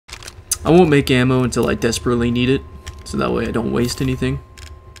I won't make ammo until I desperately need it, so that way I don't waste anything.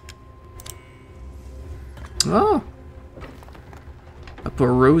 Oh! I put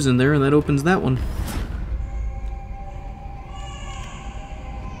a rose in there and that opens that one.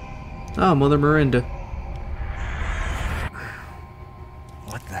 Ah, Mother Miranda.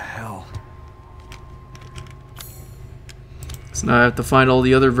 What the hell? So now I have to find all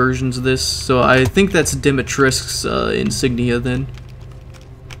the other versions of this. So I think that's Dimitrescu's insignia then.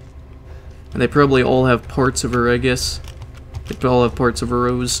 And they probably all have parts of her, I guess. They all have parts of a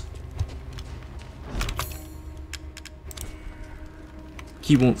rose.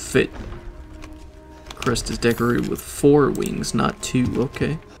 He won't fit. Crest is decorated with 4 wings, not 2.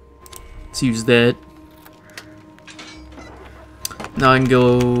 Okay. Let's use that. Now I can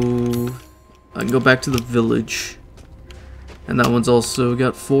go back to the village. And that one's also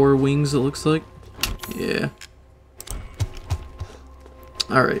got 4 wings, it looks like. Yeah.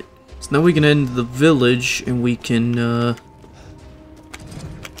 Alright. So now we can head into the village and we can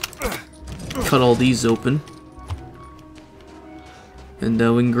cut all these open. And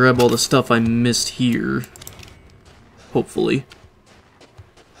we can grab all the stuff I missed here. Hopefully.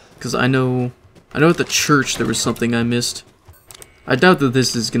 Because I know at the church there was something I missed. I doubt that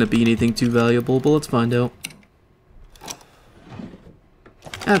this is going to be anything too valuable, but let's find out.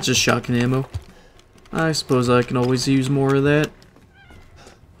 That's just shotgun ammo. I suppose I can always use more of that.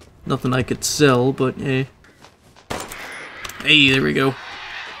 Nothing I could sell, but hey. Hey, there we go.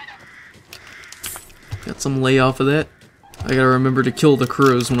 Got some layoff of that. I gotta remember to kill the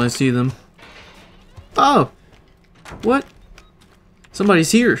crows when I see them. Oh! What?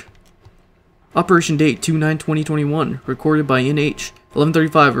 Somebody's here. Operation date 2/9/2021. Recorded by NH.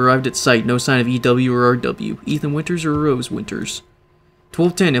 11:35 arrived at site. No sign of EW or RW. Ethan Winters or Rose Winters.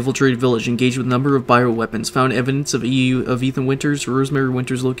 12:10 infiltrated village. Engaged with number of bioweapons. Found evidence of Ethan Winters. Rosemary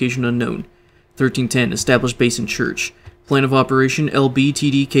Winters location unknown. 13:10 established base in church. Plan of operation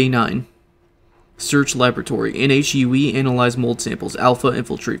LBTDK9. Search laboratory. NHUE analyze mold samples. Alpha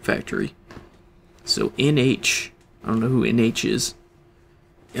infiltrate factory. So NH. I don't know who NH is.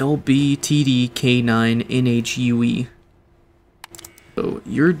 LBTDK9 NHUE. So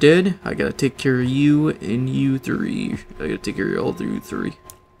you're dead. I gotta take care of you and you 3. I gotta take care of all 3.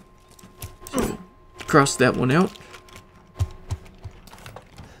 So cross that one out.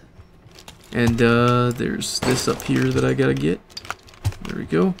 And there's this up here that I gotta get. There we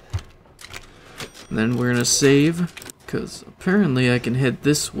go. And then we're gonna save, because apparently I can head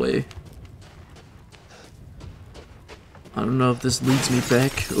this way. I don't know if this leads me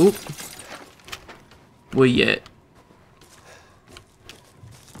back. Oh! Where you at?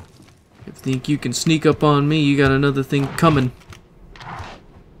 If you think you can sneak up on me, you got another thing coming.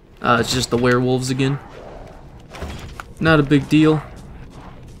 It's just the werewolves again. Not a big deal.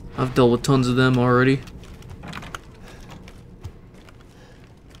 I've dealt with tons of them already.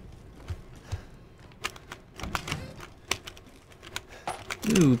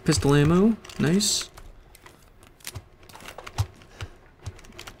 Ooh, pistol ammo. Nice.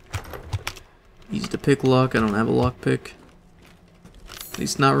 Easy to pick lock. I don't have a lockpick. At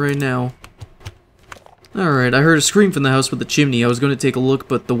least not right now. Alright, I heard a scream from the house with the chimney. I was going to take a look,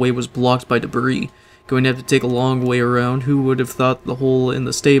 but the way was blocked by debris. Going to have to take a long way around. Who would have thought the hole in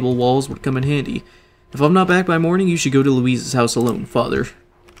the stable walls would come in handy? If I'm not back by morning, you should go to Louise's house alone, father.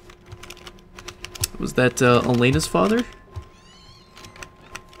 Was that Elena's father?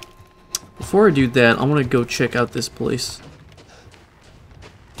 Before I do that, I want to go check out this place.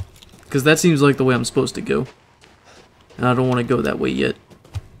 Because that seems like the way I'm supposed to go. And I don't want to go that way yet.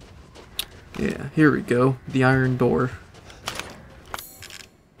 Yeah, here we go. The iron door.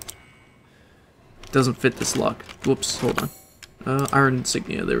 Doesn't fit this lock. Whoops, hold on. Iron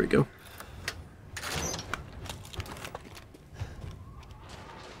insignia, there we go.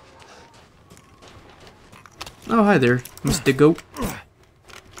 Oh, hi there, Mr. Goat.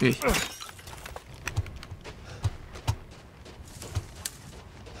 Hey.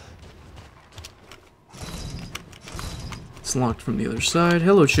 It's locked from the other side.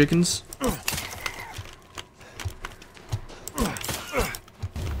 Hello, chickens.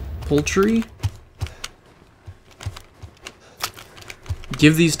 Poultry?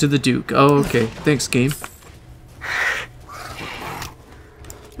 Give these to the Duke. Oh, okay. Thanks, game.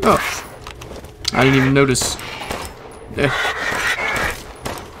 Oh. I didn't even notice.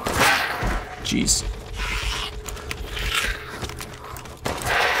 Jeez.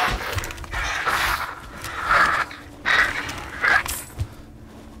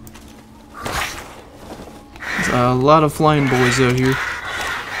 There's a lot of flying boys out here.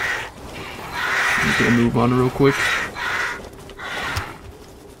 I'm gonna move on real quick.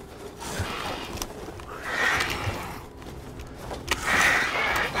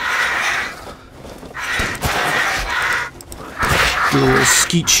 little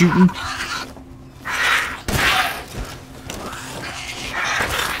skeet shooting.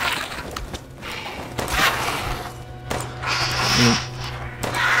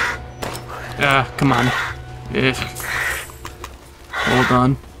 Ah, come on. Hold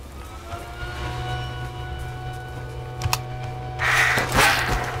on.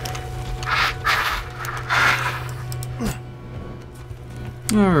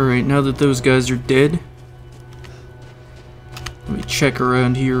 Alright, now that those guys are dead, let me check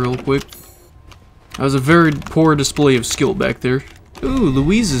around here real quick. That was a very poor display of skill back there. Ooh,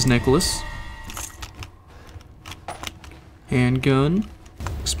 Louise's necklace. Handgun.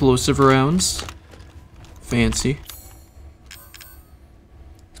 Explosive rounds. Fancy.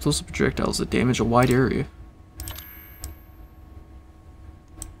 Explosive projectiles that damage a wide area.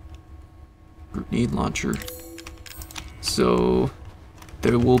 Grenade launcher. So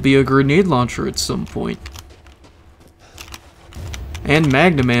there will be a grenade launcher at some point. And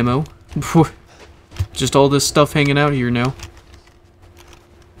magnum ammo. Just all this stuff hanging out here now.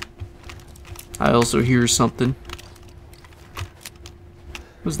 I also hear something.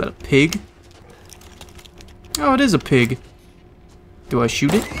 Was that a pig? Oh, it is a pig. Do I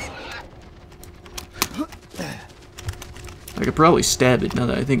shoot it? I could probably stab it now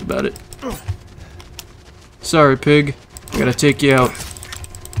that I think about it. Sorry, pig. I gotta take you out.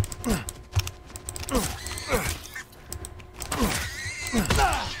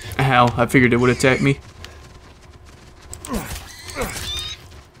 Ow, I figured it would attack me.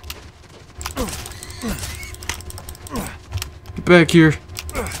 Get back here.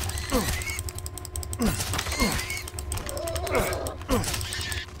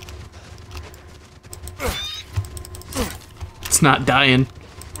 It's not dying.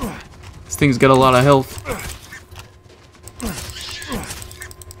 This thing's got a lot of health.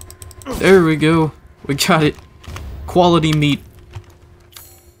 There we go. We got it. Quality meat.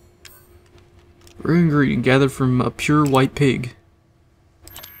 Rare ingredient gathered from a pure white pig.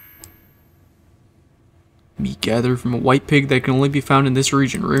 Meat gathered from a white pig that can only be found in this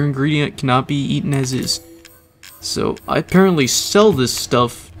region. Rare ingredient cannot be eaten as is. So, I apparently sell this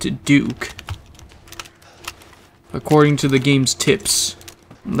stuff to Duke. According to the game's tips.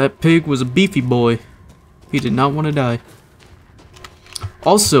 That pig was a beefy boy. He did not want to die.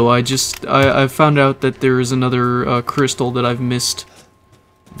 Also, I found out that there is another crystal that I've missed.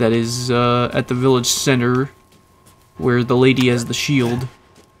 That is at the village center, where the lady has the shield.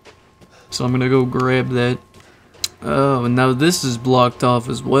 So I'm gonna go grab that. Oh, and now this is blocked off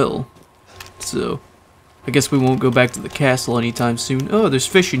as well. So, I guess we won't go back to the castle anytime soon. Oh, there's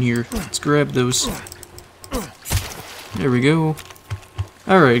fish in here. Let's grab those. There we go.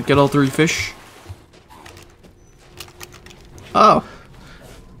 Alright, got all 3 fish. Oh.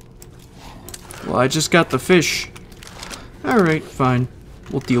 Well, I just got the fish. Alright, fine.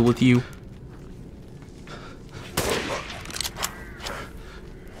 We'll deal with you.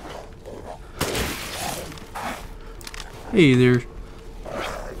 Hey there.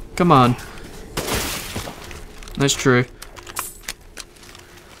 Come on. Nice try.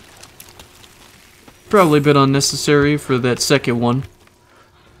 Probably a bit unnecessary for that second one.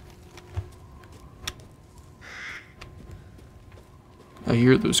 I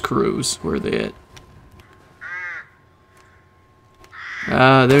hear those crows. Where are they at?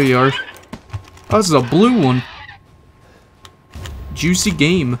 Ah, there you are. Oh, this is a blue one. Juicy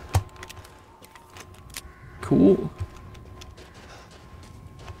game. Cool.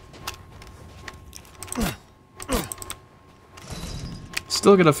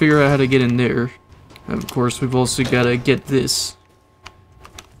 Still gotta figure out how to get in there. And of course, we've also gotta get this.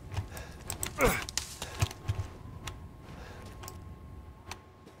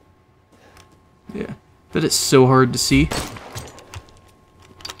 Yeah, that is so hard to see.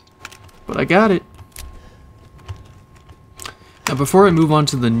 But I got it. Now before I move on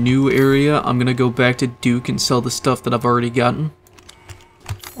to the new area, I'm gonna go back to Duke and sell the stuff that I've already gotten.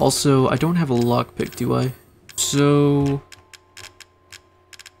 Also, I don't have a lockpick, do I? So,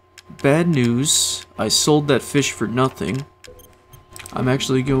 bad news. I sold that fish for nothing. I'm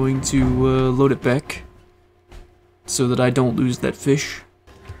actually going to load it back so that I don't lose that fish.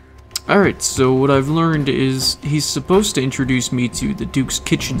 Alright, so what I've learned is he's supposed to introduce me to the Duke's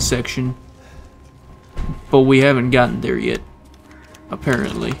kitchen section, but we haven't gotten there yet,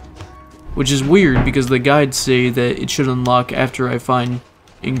 apparently. Which is weird because the guides say that it should unlock after I find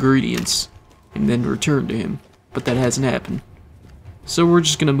ingredients and then return to him, but that hasn't happened. So we're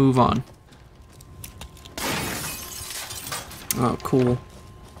just gonna move on. Oh, cool.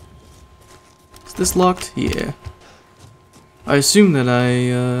 Is this locked? Yeah. I assume that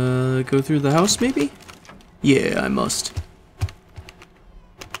I go through the house, maybe? Yeah, I must.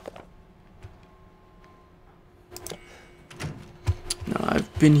 No,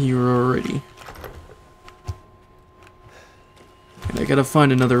 I've been here already. And I gotta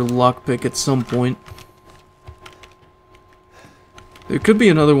find another lockpick at some point. There could be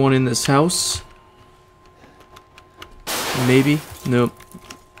another one in this house. Maybe. Nope.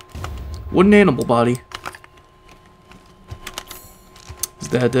 Wooden animal body. Is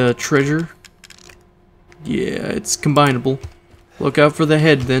that treasure? Yeah, it's combinable. Look out for the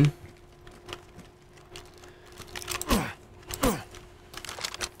head then.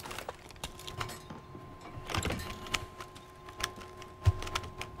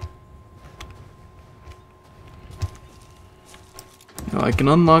 Now I can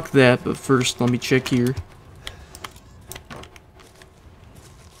unlock that, but first let me check here.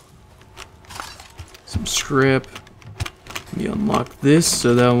 Some scrap. Let me unlock this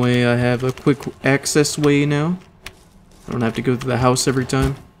so that way I have a quick access way now. I don't have to go through the house every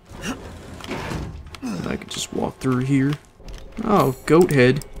time. And I can just walk through here. Oh, goat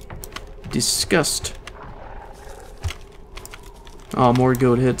head. Disgust. Oh, more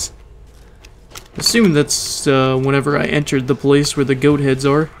goat heads. Assuming that's whenever I entered the place where the goat heads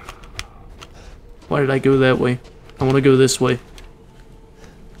are. Why did I go that way? I want to go this way.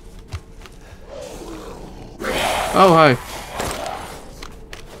 Oh, hi.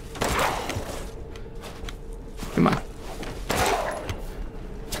 Come on.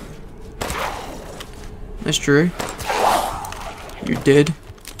 Nice try. You're dead.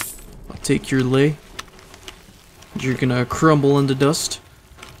 I'll take your lay. You're gonna crumble into dust.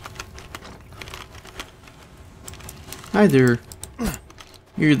 Hi there.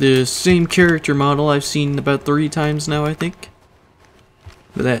 You're the same character model I've seen about 3 times now, I think.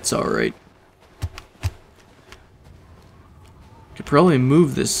 But that's alright. Could probably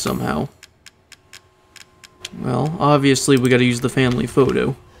move this somehow. Well, obviously we gotta use the family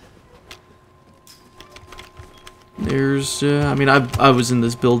photo. There's, I mean, I was in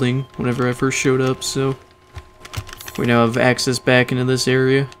this building whenever I first showed up, so we now have access back into this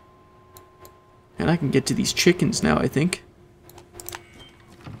area. And I can get to these chickens now, I think.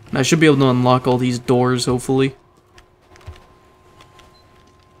 And I should be able to unlock all these doors, hopefully.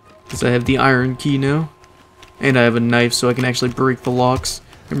 Because I have the iron key now. And I have a knife, so I can actually break the locks.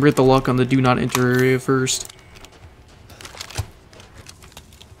 And break the lock on the do not enter area first.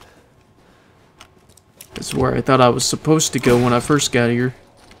 That's where I thought I was supposed to go when I first got here.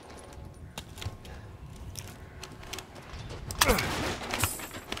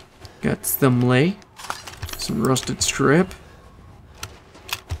 Got some lay. Some rusted scrap.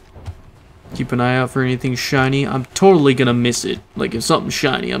 Keep an eye out for anything shiny. I'm totally gonna miss it. Like, if something's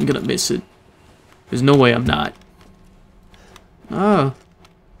shiny, I'm gonna miss it. There's no way I'm not. Ah.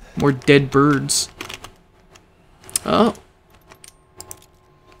 More dead birds. Oh.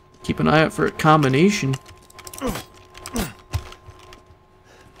 Keep an eye out for a combination.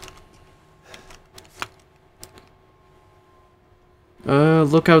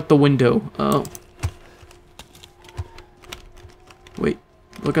 Look out the window. Oh. Wait.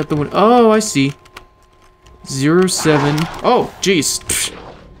 Look out the window. Oh, I see. 07. Oh, jeez.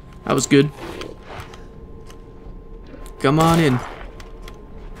 That was good. Come on in.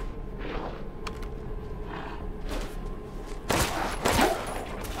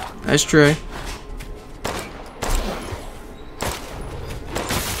 Nice try.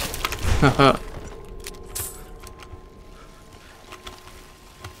 Haha.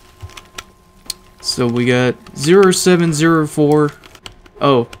 So we got 0704.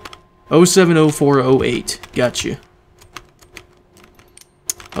 Oh. 070408. Gotcha.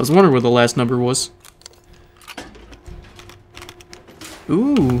 I was wondering what the last number was.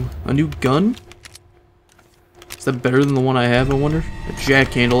 Ooh, a new gun? Is that better than the one I have, I wonder? A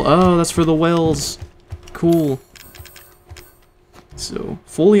jack handle. Oh, that's for the wells. Cool. So,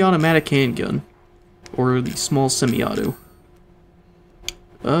 fully automatic handgun. Or the small semi-auto.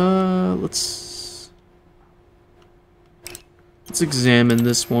 Let's examine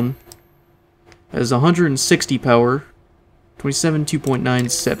this one. It has 160 power. 27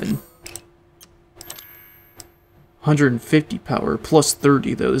 2.97. 150 power, plus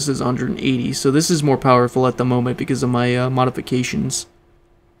 30 though. This is 180, so this is more powerful at the moment because of my modifications.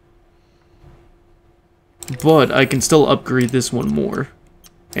 But I can still upgrade this one more.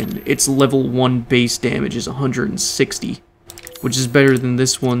 And its level 1 base damage is 160, which is better than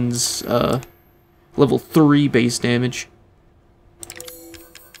this one's level 3 base damage.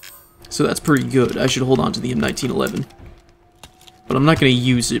 So that's pretty good. I should hold on to the M1911. But I'm not going to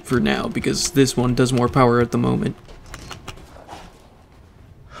use it for now because this one does more power at the moment.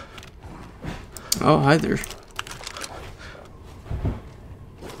 Oh, hi there.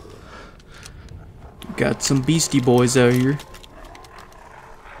 Got some beastie boys out here.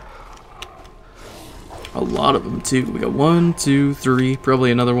 A lot of them too. We got 1, 2, 3,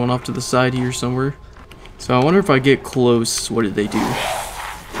 probably another one off to the side here somewhere. So I wonder if I get close, what did they do?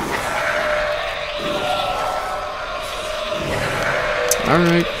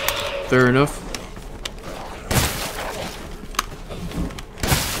 Alright, fair enough.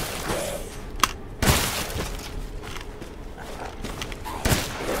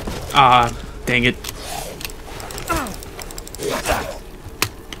 Ah, dang it.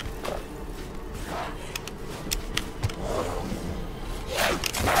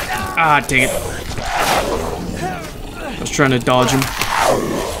 Ah, dang it. I was trying to dodge him.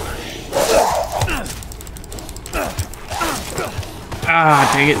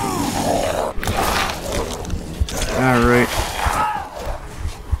 Ah, dang it. Alright.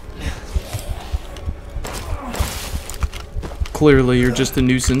 Clearly you're just a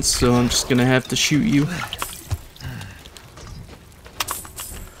nuisance, so I'm just gonna have to shoot you.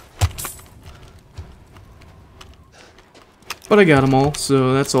 But I got them all,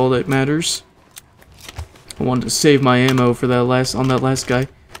 so that's all that matters. I wanted to save my ammo for that last guy.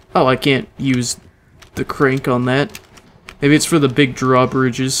 Oh, I can't use the crank on that. Maybe it's for the big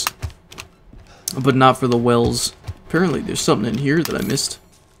drawbridges, but not for the wells. Apparently there's something in here that I missed.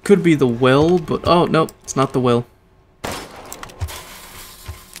 Could be the well, but oh no, it's not the well.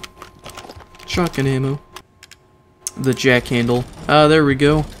 Shotgun ammo. The jack handle. Ah, there we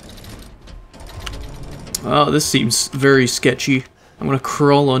go. Oh, this seems very sketchy. I'm gonna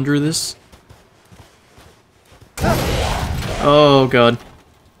crawl under this. Oh god.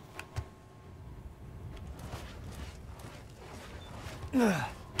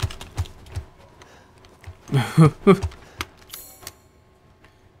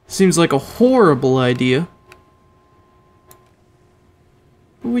 Seems like a horrible idea.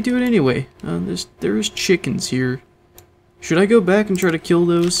 But we do it anyway. There's chickens here. Should I go back and try to kill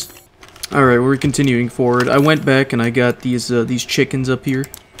those? Alright, we're continuing forward. I went back and I got these chickens up here.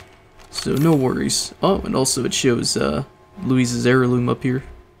 So no worries. Oh, and also it shows Louise's heirloom up here.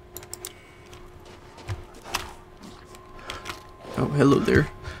 Oh, hello there.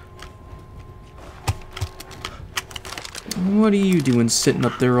 What are you doing sitting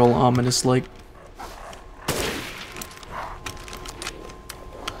up there all ominous like?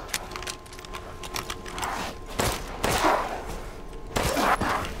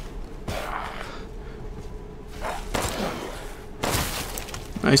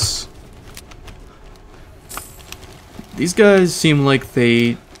 Nice. These guys seem like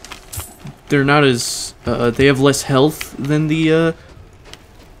they're not as they have less health than the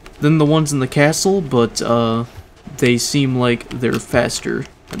ones in the castle, but they seem like they're faster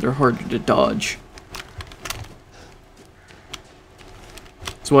and they're harder to dodge.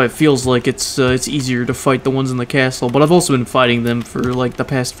 That's why it feels like it's easier to fight the ones in the castle. But I've also been fighting them for like the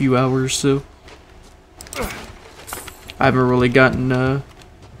past few hours, so I haven't really gotten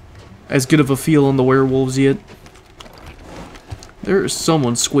as good of a feel on the werewolves yet. There is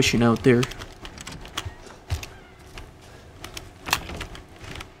someone squishing out there.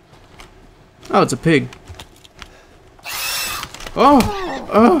 Oh, it's a pig. Oh!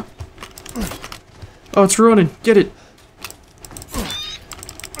 Oh! Oh, it's running. Get it.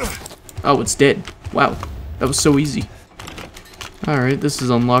 Oh, it's dead. Wow. That was so easy. Alright, this is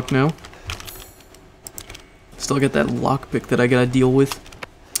unlocked now. Still got that lockpick that I gotta deal with.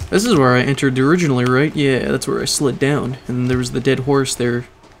 This is where I entered originally, right? Yeah, that's where I slid down. And then there was the dead horse there.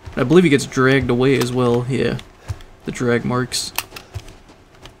 I believe he gets dragged away as well. Yeah. The drag marks.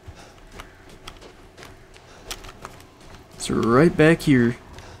 It's right back here.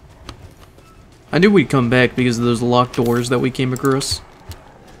 I knew we'd come back because of those locked doors that we came across.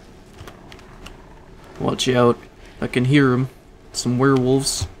 Watch out. I can hear them. Some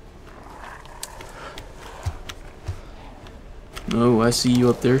werewolves. Oh, I see you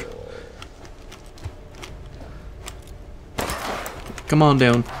up there. Come on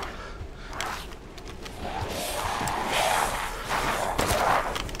down.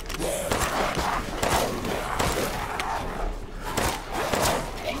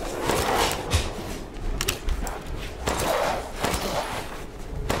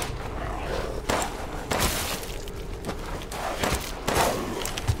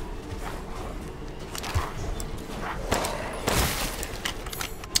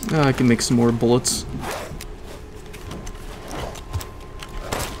 I can make some more bullets.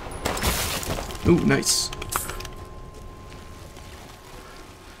 Ooh, nice.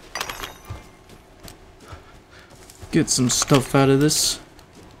 Get some stuff out of this.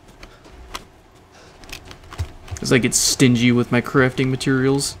 As I get stingy with my crafting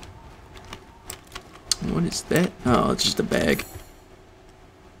materials. What is that? Oh, it's just a bag.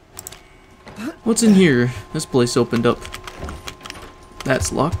 What's in here? This place opened up.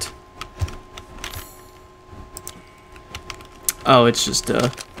 That's locked. Oh, it's just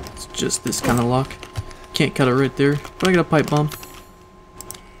this kind of lock. Can't cut it right there. But I got a pipe bomb.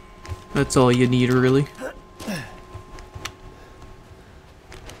 That's all you need, really.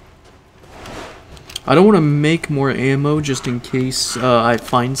 I don't want to make more ammo just in case I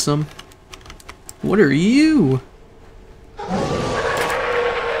find some. What are you?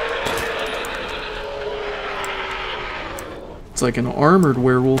 It's like an armored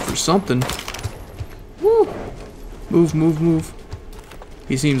werewolf or something. Woo! Move, move, move.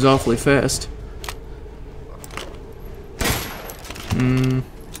 He seems awfully fast. I'm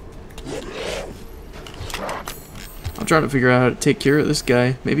trying to figure out how to take care of this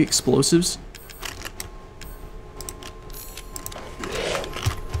guy. Maybe explosives?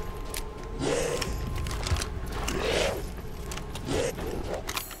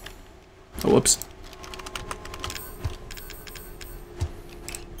 Oh, whoops.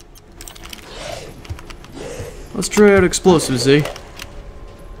 Let's try out explosives, eh?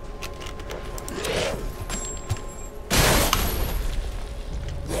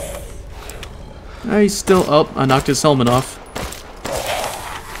 He's still up. I knocked his helmet off.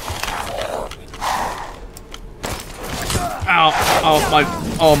 Ow!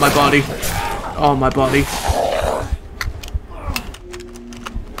 Oh my body. Oh my body.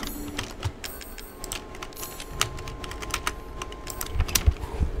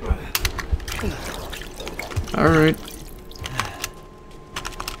 Alright.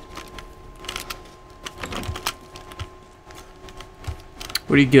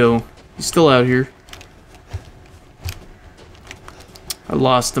 Where'd he go? He's still out here. I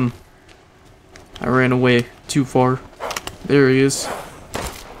lost him. I ran away too far. There he is.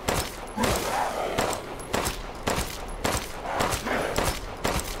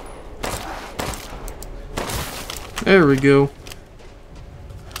 There we go.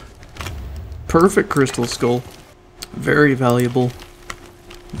 Perfect crystal skull. Very valuable.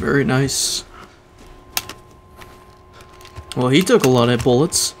 Very nice. Well, he took a lot of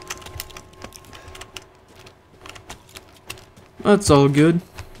bullets. That's all good.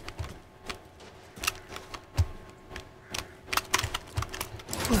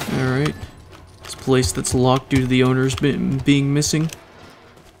 Alright. This place that's locked due to the owners being missing.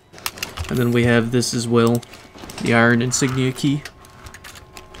 And then we have this as well. The iron insignia key.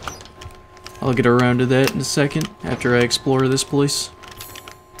 I'll get around to that in a second after I explore this place.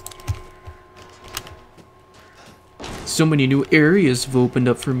 So many new areas have opened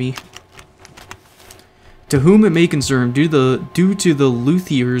up for me. To whom it may concern, due to the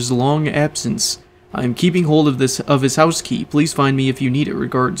luthier's long absence, I am keeping hold of his house key. Please find me if you need it.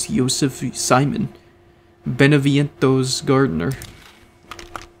 Regards, Joseph Simon, Beneviento's gardener.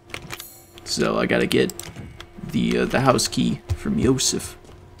 So I gotta get the house key from Joseph.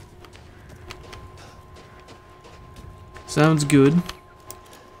 Sounds good.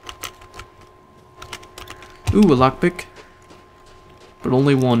 Ooh, a lockpick, but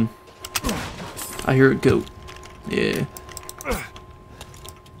only one. I hear a goat. Yeah.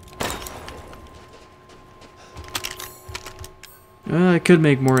 I could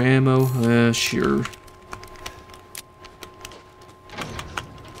make more ammo. Sure.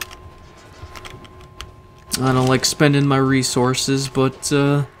 I don't like spending my resources, but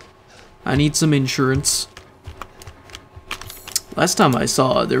I need some insurance. Last time I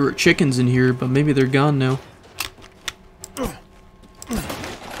saw, there were chickens in here, but maybe they're gone now.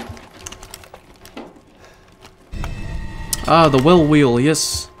 Ah, the well wheel,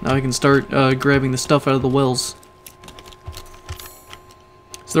 yes. Now I can start grabbing the stuff out of the wells.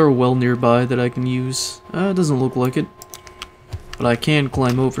 Is there a well nearby that I can use? It doesn't look like it. But I can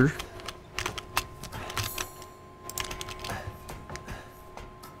climb over.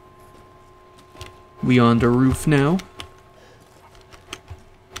 We on the roof now.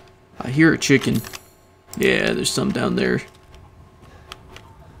 I hear a chicken. Yeah, there's some down there.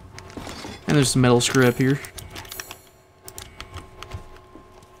 And there's some metal scrap here.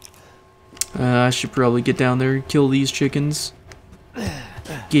 I should probably get down there and kill these chickens.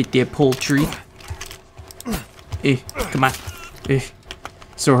 Get that poultry. Come on.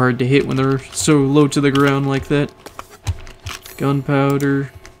 So hard to hit when they're so low to the ground like that.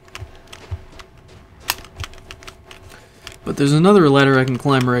 Gunpowder. But there's another ladder I can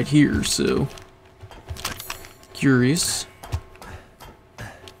climb right here, so... Curious.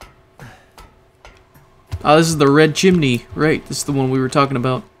 Ah, this is the red chimney. Right, this is the one we were talking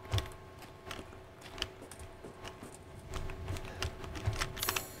about.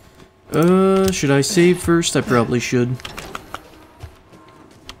 Should I save first? I probably should.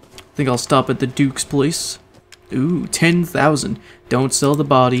 I think I'll stop at the Duke's place. Ooh, 10,000. Don't sell the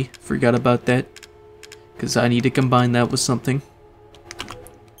body. Forgot about that. Because I need to combine that with something.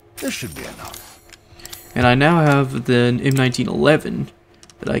 This should be enough. And I now have the M1911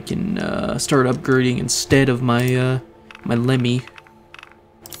 that I can start upgrading instead of my my Lemmy.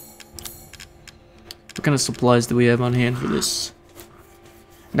 What kind of supplies do we have on hand for this?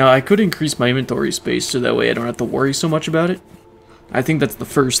 Now, I could increase my inventory space so that way I don't have to worry so much about it. I think that's the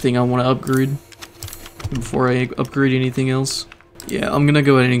first thing I want to upgrade before I upgrade anything else. Yeah, I'm gonna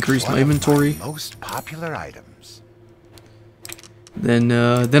go ahead and increase my inventory. Most popular items. Then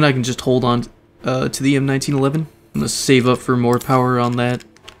I can just hold on to the M1911. I'm gonna save up for more power on that.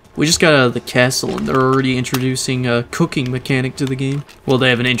 We just got out of the castle and they're already introducing a cooking mechanic to the game. Well, they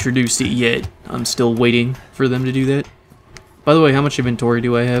haven't introduced it yet. I'm still waiting for them to do that. By the way, how much inventory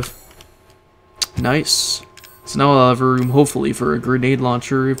do I have? Nice. So now I'll have room, hopefully, for a grenade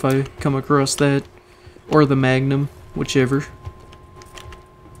launcher if I come across that. Or the Magnum, whichever.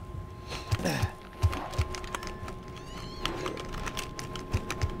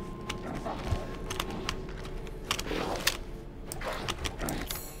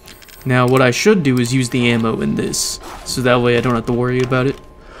 Now, what I should do is use the ammo in this, so that way I don't have to worry about it.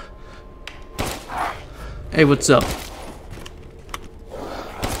 Hey, what's up?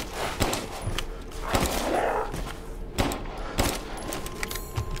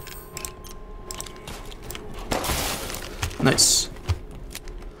 Nice.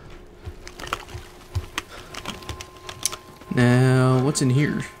 Now, what's in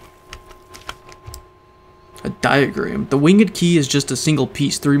here? A diagram. The winged key is just a single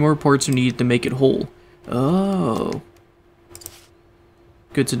piece. 3 more parts are needed to make it whole. Oh.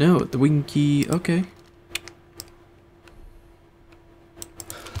 Good to know. The winged key, okay.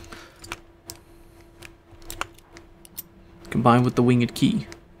 Combined with the winged key.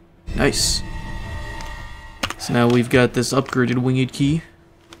 Nice. So now we've got this upgraded winged key.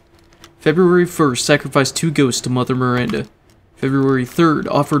 February 1st, sacrificed 2 ghosts to Mother Miranda. February 3rd,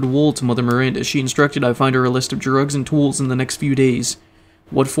 offered wool to Mother Miranda. She instructed I find her a list of drugs and tools in the next few days.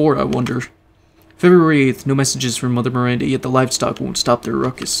 What for, I wonder? February 8th, no messages from Mother Miranda, yet the livestock won't stop their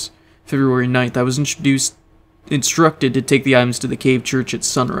ruckus. February 9th, I was instructed to take the items to the cave church at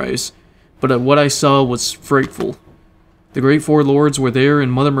sunrise. But what I saw was frightful. The great 4 lords were there,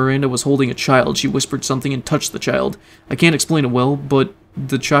 and Mother Miranda was holding a child. She whispered something and touched the child. I can't explain it well, but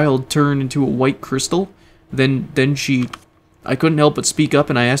the child turned into a white crystal. Then she... I couldn't help but speak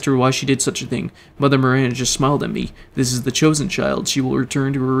up, and I asked her why she did such a thing. Mother Miranda just smiled at me. This is the chosen child. She will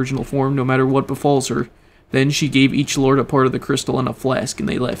return to her original form no matter what befalls her. Then she gave each lord a part of the crystal and a flask, and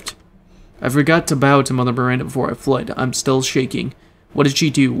they left. I forgot to bow to Mother Miranda before I fled. I'm still shaking. What did she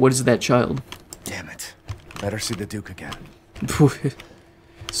do? What is that child? Damn it. Better see the Duke again.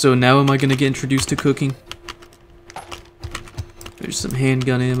 So now am I gonna get introduced to cooking? There's some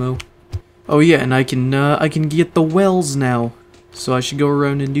handgun ammo. Oh yeah, and I can get the wells now. So I should go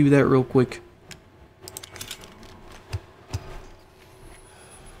around and do that real quick.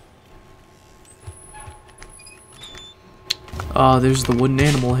 Ah, there's the wooden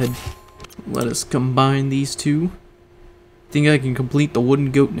animal head. Let us combine these two. Think I can complete the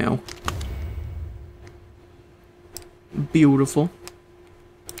wooden goat now. Beautiful.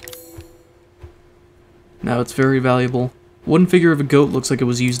 Now it's very valuable. Wooden figure of a goat looks like it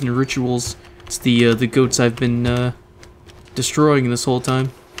was used in rituals. It's the goats I've been destroying this whole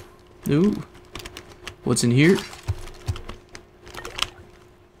time. Ooh. What's in here?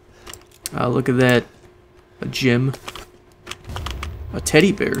 Ah, look at that. A gem. A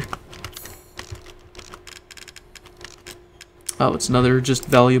teddy bear. Oh, it's another just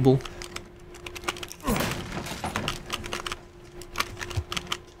valuable.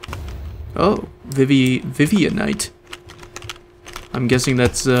 Oh, Vivianite. I'm guessing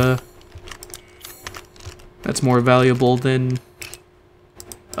that's more valuable than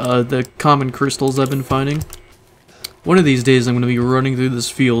the common crystals I've been finding. One of these days I'm going to be running through this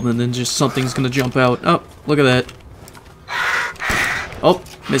field and then just something's going to jump out. Oh, look at that. Oh,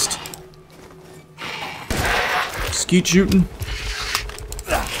 missed. Skeet shooting.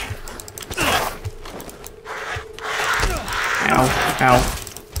 Ow, ow.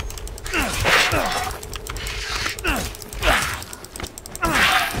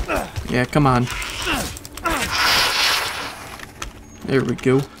 Yeah, come on. There we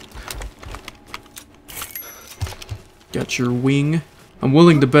go. Got your wing. I'm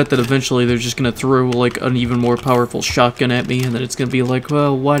willing to bet that eventually they're just gonna throw like an even more powerful shotgun at me, and then it's gonna be like,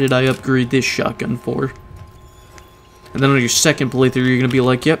 well, why did I upgrade this shotgun for? And then on your second playthrough, you're gonna be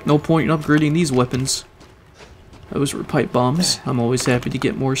like, yep, no point in upgrading these weapons. Those were pipe bombs. I'm always happy to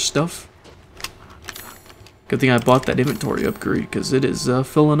get more stuff. Good thing I bought that inventory upgrade, because it is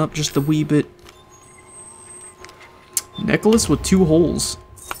filling up just a wee bit. Necklace with 2 holes.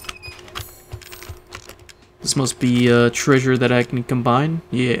 This must be a treasure that I can combine.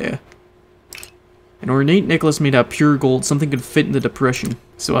 Yeah. An ornate necklace made out of pure gold. Something could fit in the depression.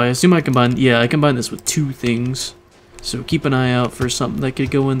 So I assume I combine... Yeah, I combine this with 2 things. So keep an eye out for something that could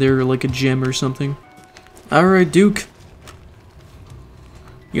go in there, like a gem or something. Alright, Duke.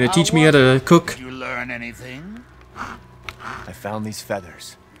 You gonna teach me how to cook? Did you learn anything? I found these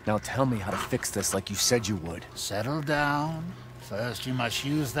feathers. Now tell me how to fix this like you said you would. Settle down. First, you must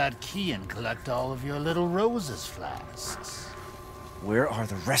use that key and collect all of your little roses flasks. Where are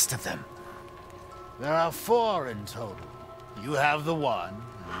the rest of them? There are 4 in total. You have the 1,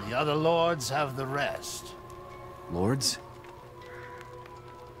 and the other lords have the rest. Lords?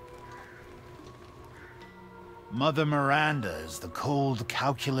 Mother Miranda is the cold,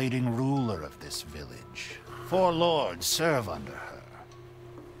 calculating ruler of this village. 4 lords serve under her.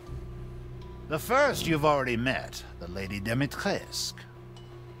 The first you've already met, the Lady Dimitrescu.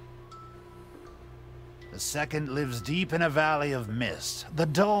 The second lives deep in a valley of mist, the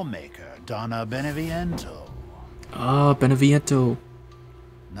dollmaker, Donna Beneviento. Ah, Beneviento.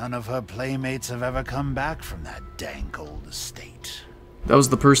 None of her playmates have ever come back from that dank old estate. That was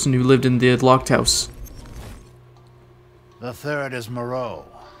the person who lived in the locked house. The third is Moreau,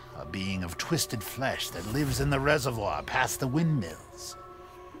 a being of twisted flesh that lives in the reservoir past the windmills.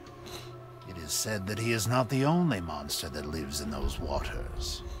 It is said that he is not the only monster that lives in those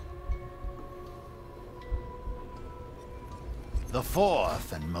waters. The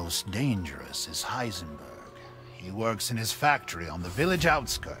fourth and most dangerous is Heisenberg. He works in his factory on the village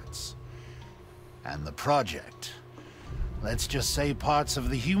outskirts. And the project. Let's just say parts of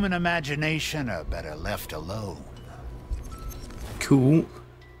the human imagination are better left alone. Cool.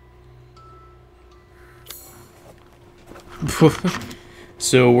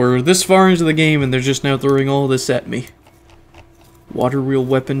 So we're this far into the game and they're just now throwing all this at me. Water wheel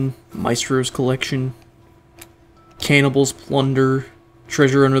weapon, Maestro's collection, Cannibal's plunder,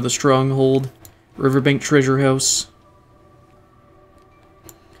 treasure under the stronghold, Riverbank treasure house,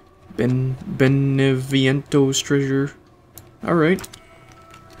 Beneviento's treasure. Alright.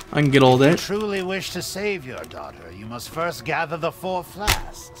 I can get all that. If you truly wish to save your daughter, you must first gather the 4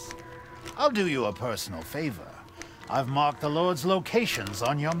 flasks. I'll do you a personal favor. I've marked the Lord's locations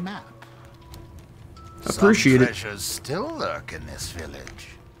on your map. Appreciate Some it. treasures still lurk in this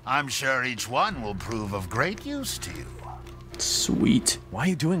village. I'm sure each one will prove of great use to you. Sweet. Why are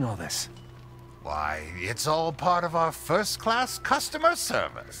you doing all this? Why, it's all part of our first-class customer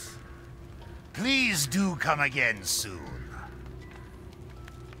service. Please do come again soon.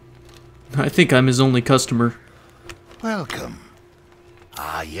 I think I'm his only customer. Welcome.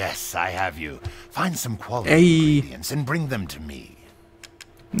 Ah, yes, I have you. Find some quality Hey. ingredients and bring them to me.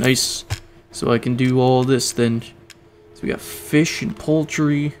 Nice. So I can do all this then. So we got fish and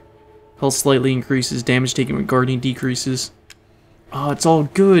poultry. Health slightly increases, damage taken when guarding decreases. Oh, it's all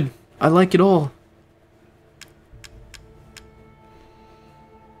good. I like it all.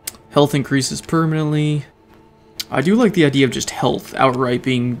 Health increases permanently. I do like the idea of just health outright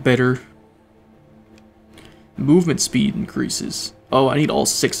being better. Movement speed increases. Oh, I need all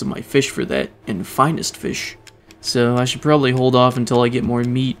 6 of my fish for that, and finest fish. So I should probably hold off until I get more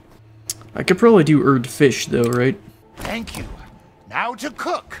meat. I could probably do herb fish though, right? Thank you. Now to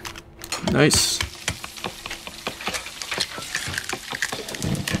cook. Nice.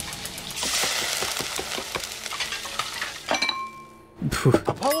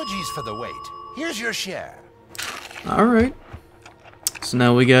 Apologies for the wait. Here's your share. Alright. So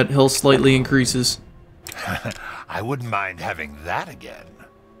now we got health slightly increases. I wouldn't mind having that again.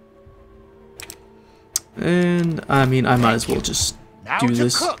 And, I mean, I might as well just Now do to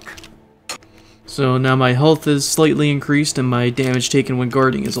this. cook. So now my health is slightly increased and my damage taken when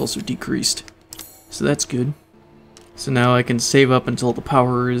guarding is also decreased. So that's good. So now I can save up until the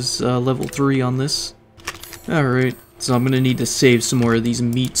power is level 3 on this. Alright, so I'm gonna need to save some more of these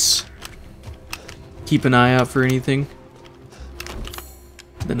meats. Keep an eye out for anything.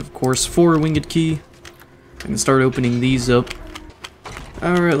 Then of course 4 winged key. I can start opening these up.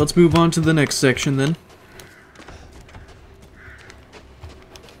 Alright, let's move on to the next section then.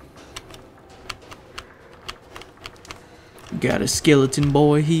 Got a skeleton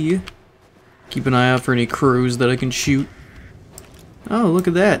boy here. Keep an eye out for any crows that I can shoot. Oh, look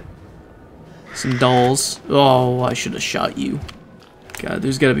at that. Some dolls. Oh, I should have shot you. God,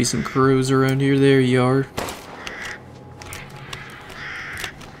 there's gotta be some crows around here. There you are.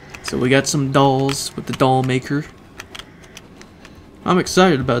 So we got some dolls with the doll maker. I'm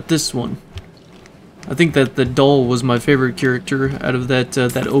excited about this one. I think that the doll was my favorite character out of that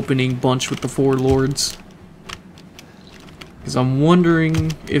that opening bunch with the 4 lords. Because I'm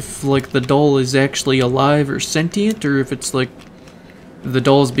wondering if, like, the doll is actually alive or sentient, or if it's, like, the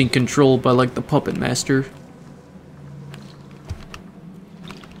doll is being controlled by, like, the puppet master.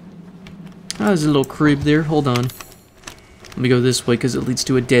 Ah, there's a little crib there. Hold on. Let me go this way because it leads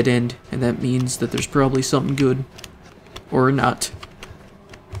to a dead end, and that means that there's probably something good. Or not.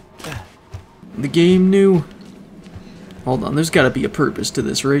 The game knew. Hold on, there's gotta be a purpose to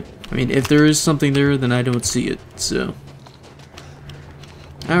this, right? I mean, if there is something there, then I don't see it, so.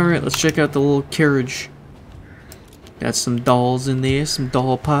 Alright, let's check out the little carriage. Got some dolls in there, some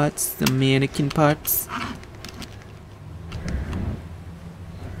doll pots, some mannequin pots.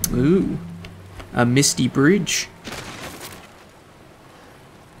 Ooh, a misty bridge.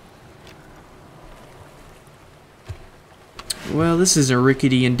 Well, this isn't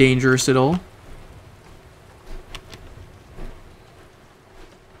rickety and dangerous at all.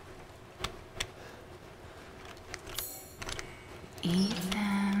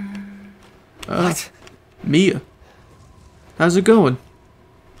 Ethan. What? Mia. How's it going?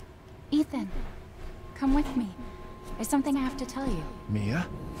 Ethan, come with me. There's something I have to tell you. Mia?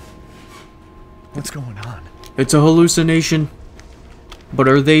 What's going on? It's a hallucination. But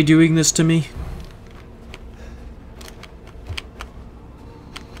are they doing this to me?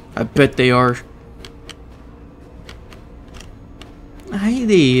 I bet they are. Hey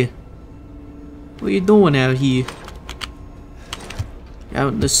there. What are you doing out here?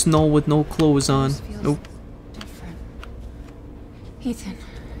 Out in the snow with no clothes on. Nope. Different. Ethan,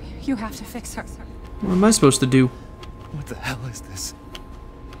 you have to fix her. What am I supposed to do? What the hell is this?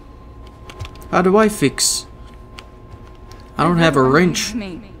 How do I fix? I don't have a wrench.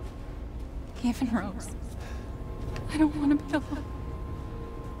 Me. Even Rose. I don't want to be alone.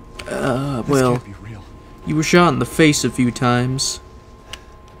 This Well, can't be real. you were shot in the face a few times.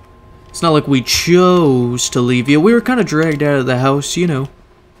 It's not like we chose to leave you. We were kind of dragged out of the house, you know.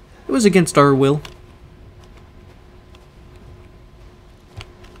 It was against our will.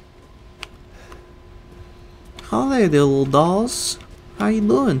 Hi there, little dolls. How you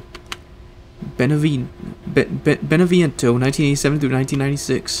doing? Beneviento, 1987 through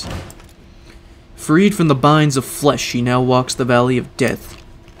 1996. Freed from the binds of flesh, she now walks the valley of death.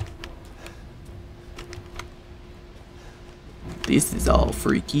 This is all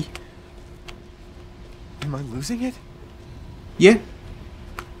freaky. Am I losing it? Yeah.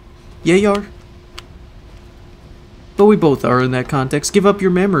 Yeah, you are. But we both are in that context. Give up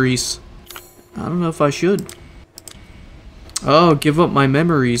your memories. I don't know if I should. Oh, give up my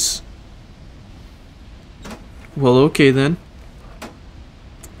memories. Well, okay then.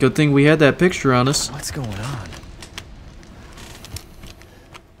 Good thing we had that picture on us. What's going on?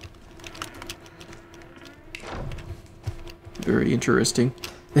 Very interesting.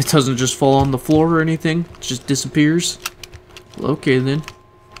 It doesn't just fall on the floor or anything. It just disappears. Well, okay then.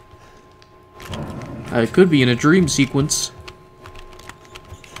 It could be in a dream sequence.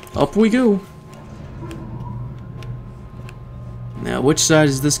 Up we go. Now, which side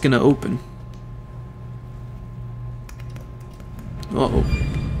is this gonna open? Uh-oh.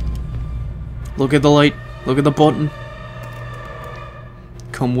 Look at the light. Look at the button.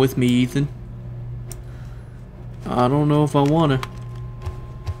 Come with me, Ethan. I don't know if I wanna.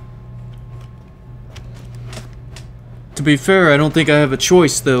 To be fair, I don't think I have a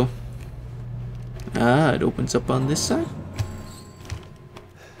choice, though. Ah, it opens up on this side.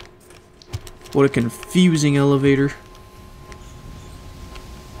 What a confusing elevator.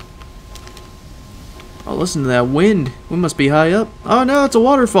 Oh, listen to that wind. We must be high up. Oh no, it's a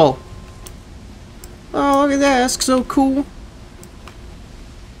waterfall. Oh, look at that. That's so cool.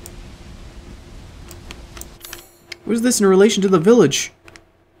 Where's this in relation to the village?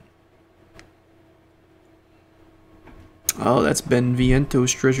 Oh, that's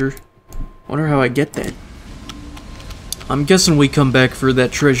Benviento's treasure. Wonder how I get that. I'm guessing we come back for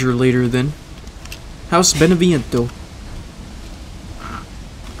that treasure later then. House Beneviento.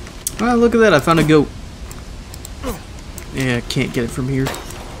 Ah, look at that. I found a goat. Yeah, I can't get it from here.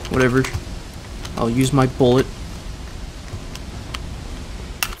 Whatever. I'll use my bullet.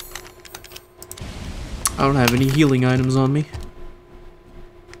 I don't have any healing items on me.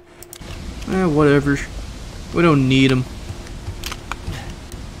 Whatever. We don't need them.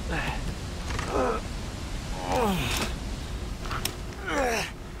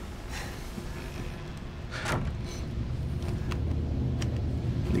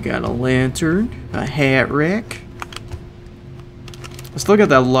 We got a lantern, a hat rack. I still got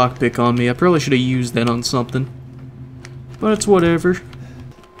that lockpick on me. I probably should have used that on something. but it's whatever.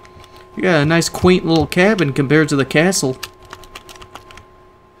 Yeah, a nice quaint little cabin compared to the castle.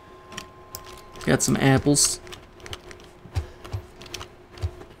 Got some apples.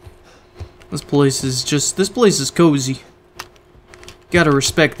 This place is cozy. Gotta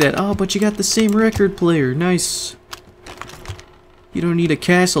respect that. Oh, but you got the same record player. Nice. You don't need a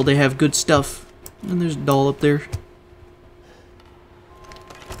castle to have good stuff. And there's a doll up there.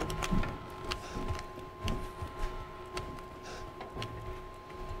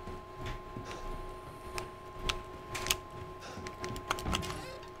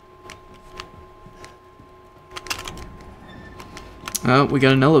 Oh, we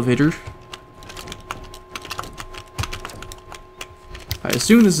got an elevator. I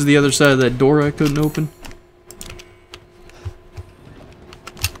assume this is the other side of that door I couldn't open.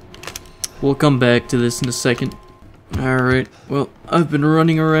 We'll come back to this in a second. Alright, well, I've been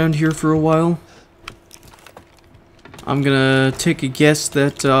running around here for a while. I'm gonna take a guess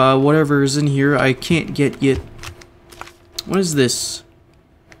that whatever is in here I can't get yet. What is this?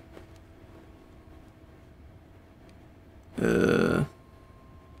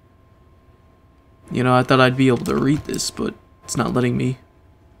 You know, I thought I'd be able to read this, but it's not letting me.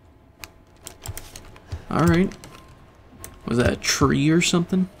 Alright. Was that a tree or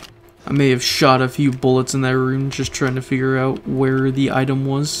something? I may have shot a few bullets in that room just trying to figure out where the item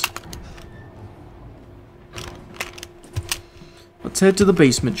was. Let's head to the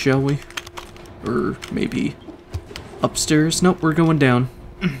basement, shall we? Or maybe upstairs? Nope, we're going down.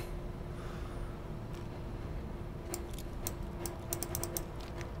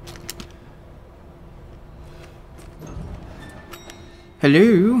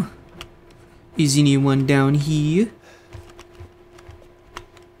 Hello? Is anyone down here?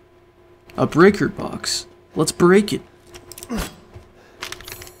 A breaker box. Let's break it.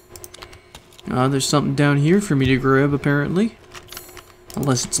 There's something down here for me to grab, apparently.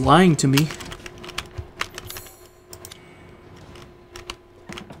 Unless it's lying to me.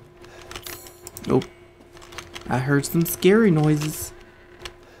 Nope. I heard some scary noises.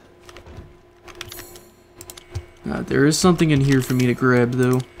 There is something in here for me to grab,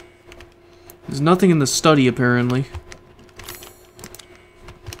 though. There's nothing in the study, apparently.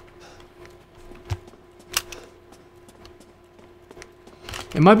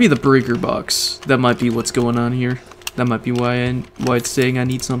 It might be the breaker box. That might be what's going on here. That might be why it's saying I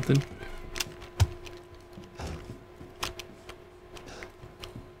need something.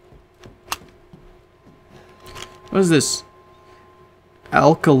 What is this?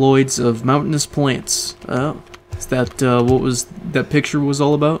 Alkaloids of mountainous plants. Oh, is that what was that picture was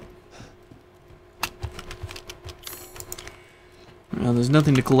all about? There's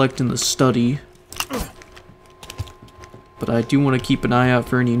nothing to collect in the study. But I do want to keep an eye out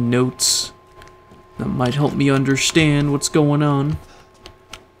for any notes that might help me understand what's going on.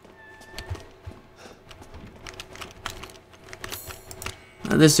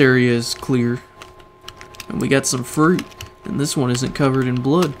 Now this area is clear. And we got some fruit. And this one isn't covered in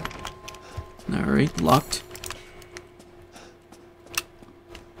blood. Alright, locked.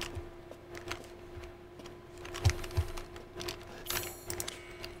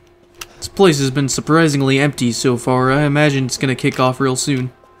 This place has been surprisingly empty so far. I imagine it's gonna kick off real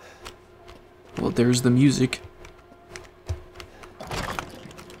soon. Well, there's the music.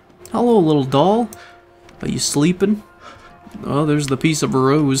 Hello, little doll. Are you sleeping? Oh, there's the piece of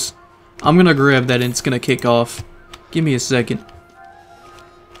rose. I'm gonna grab that and it's gonna kick off. Give me a second.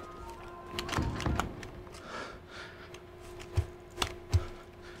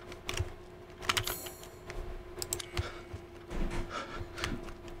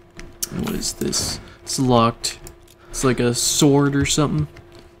 What is this? It's locked. It's like a sword or something.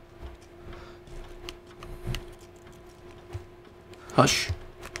 Hush.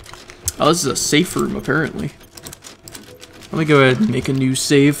 Oh, this is a safe room, apparently. Let me go ahead and make a new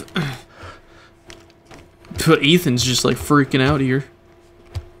save. But Ethan's just like freaking out here.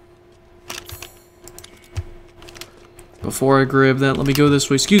 Before I grab that, let me go this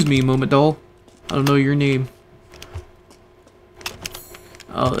way. Excuse me, moment doll. I don't know your name.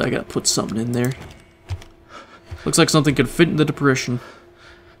 Oh, I gotta put something in there. Looks like something could fit in the depression.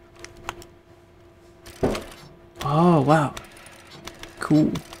 Oh, wow.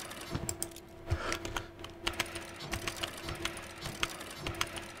 Cool.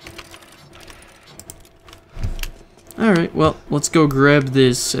 Alright, well, let's go grab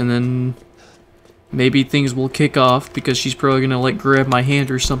this, and then maybe things will kick off, because she's probably gonna, like, grab my hand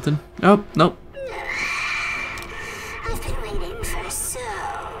or something. Nope, nope. I've been waiting for so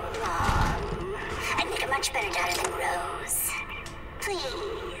long. I'd make a much better daughter than Rose.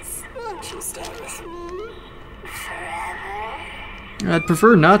 Please, won't you stay with me forever? I'd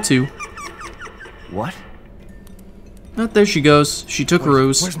prefer not to. What? Oh, there she goes. She took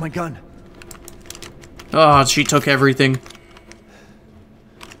Rose. Where's my gun? Oh, she took everything.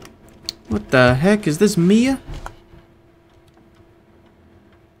 What the heck? Is this Mia?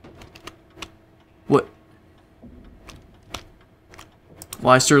 What?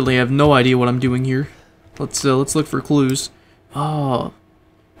 Well, I certainly have no idea what I'm doing here. Let's look for clues. Oh,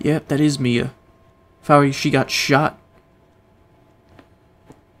 yep, that is Mia. How she got shot.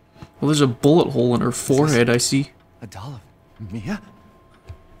 Well, there's a bullet hole in her forehead, I see. A doll of Mia?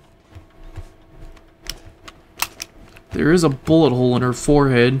 There is a bullet hole in her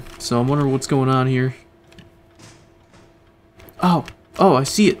forehead, so I'm wondering what's going on here. Oh, I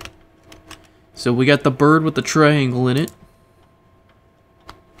see it. So we got the bird with the triangle in it.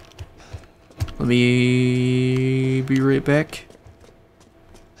 Let me be right back.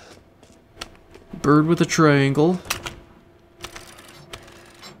 Bird with a triangle.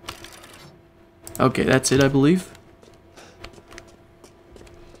 Okay, that's it, I believe.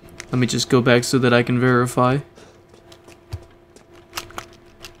 Let me just go back so that I can verify.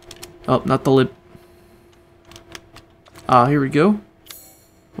 Oh, not the lip. Ah, here we go.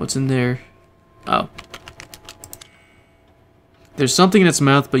 What's in there? Oh. There's something in its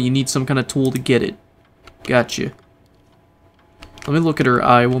mouth, but you need some kind of tool to get it. Gotcha. Let me look at her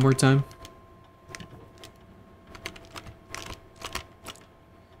eye one more time.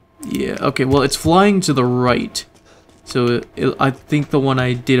 Yeah, okay, well, it's flying to the right. So, I think the one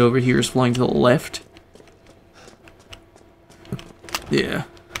I did over here is flying to the left. Yeah.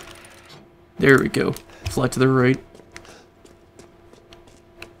 There we go. Fly to the right.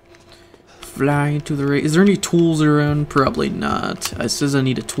 Fly to the right. Is there any tools around? Probably not. It says I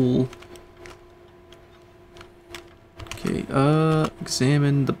need a tool. Okay,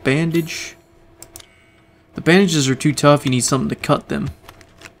 examine the bandage. The bandages are too tough, you need something to cut them.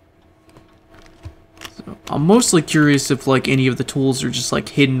 So, I'm mostly curious if, like, any of the tools are just, like,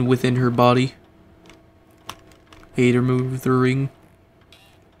 hidden within her body. Hey, to remove the ring.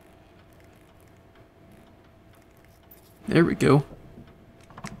 There we go.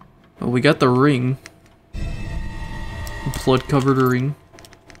 Well, we got the ring. Blood-covered ring.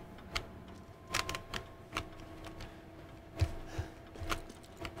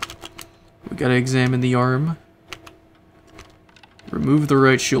 We gotta examine the arm. Remove the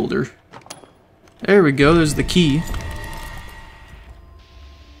right shoulder. There we go, there's the key.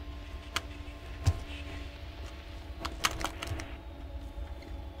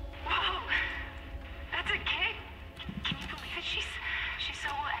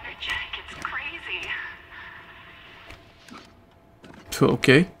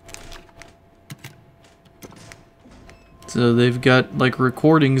 Okay. So they've got, like,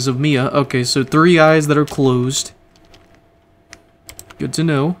 recordings of Mia. Okay, so 3 eyes that are closed. Good to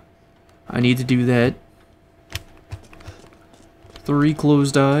know. I need to do that. 3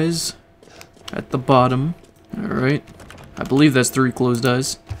 closed eyes at the bottom. Alright. I believe that's 3 closed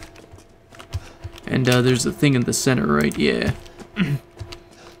eyes. And there's a thing in the center, right? Yeah.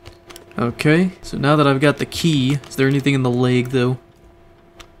 Okay, so now that I've got the key, is there anything in the leg, though?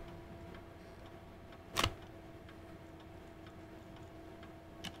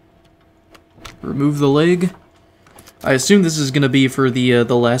 Remove the leg. I assume this is gonna be for the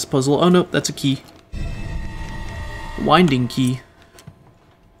last puzzle. Oh no, that's a key. Winding key.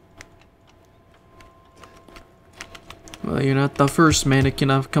 Well, you're not the first mannequin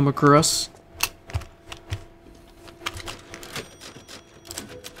I've come across.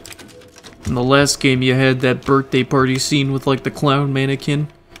 In the last game, you had that birthday party scene with, like, the clown mannequin.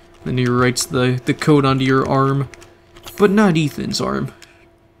 Then he writes the code onto your arm. But not Ethan's arm.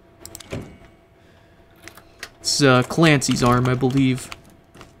 It's Clancy's arm, I believe.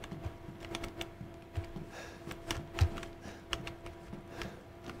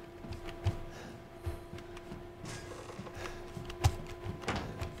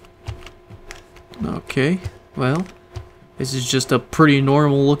 Okay, well, this is just a pretty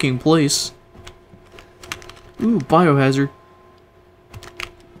normal looking place. Ooh, biohazard.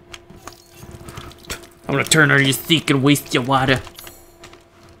 I'm gonna turn on your sink and waste your water.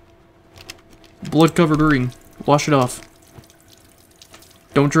 Blood-covered ring. Wash it off.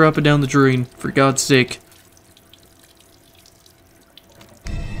 Don't drop it down the drain, for God's sake.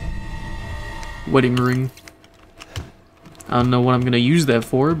 Wedding ring. I don't know what I'm gonna use that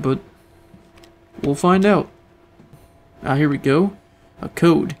for, but we'll find out. Ah, here we go. A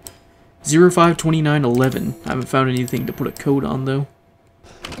code. 052911. I haven't found anything to put a code on, though.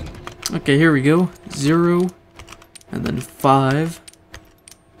 Okay, here we go. 0, and then 5,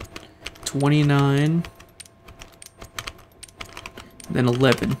 29, then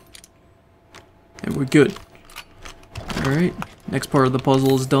 11. And we're good. Alright, next part of the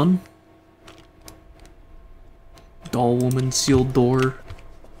puzzle is done. Doll woman, sealed door.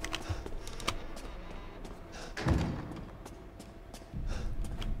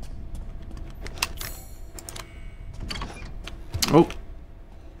 Oh.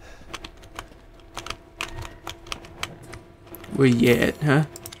 Where you at, huh?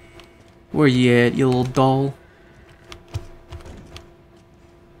 Where you at, you little doll?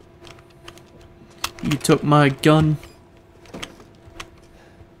 You took my gun.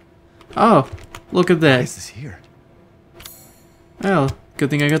 Oh, look at Why that. is this here? Oh, good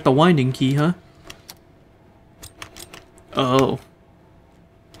thing I got the winding key, huh? Oh.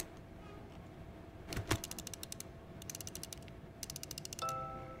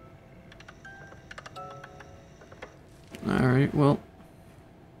 Alright, well.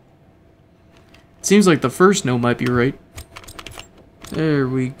 It seems like the first note might be right. There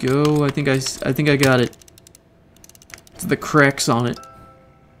we go. I think I got it. It's the cracks on it.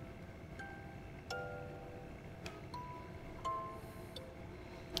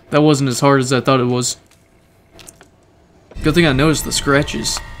 That wasn't as hard as I thought it was. Good thing I noticed the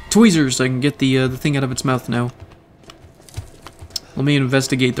scratches. Tweezers, I can get the thing out of its mouth now. Let me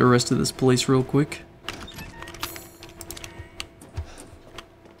investigate the rest of this place real quick.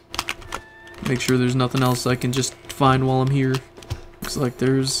 Make sure there's nothing else I can just find while I'm here. Looks like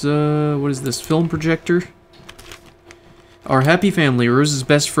there's, what is this, film projector? Our happy family, Rose's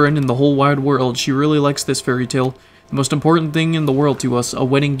best friend in the whole wide world. She really likes this fairy tale. The most important thing in the world to us, a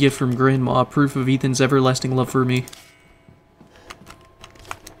wedding gift from Grandma, proof of Ethan's everlasting love for me.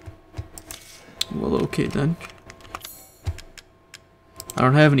 Well, okay then. I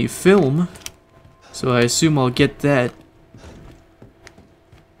don't have any film, so I assume I'll get that.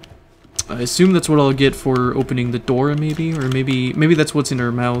 I assume that's what I'll get for opening the door, maybe? Or maybe that's what's in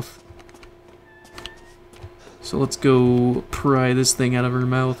her mouth. So let's go pry this thing out of her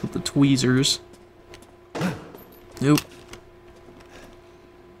mouth with the tweezers. Nope.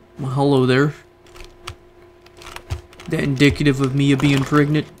 Well, hello there. That indicative of Mia being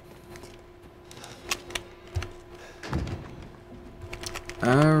pregnant?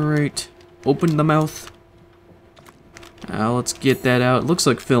 Alright. Open the mouth. Let's get that out. It looks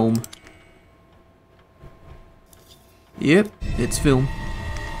like film. Yep, it's film.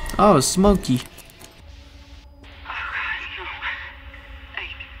 Oh, it's monkey. Oh God, no.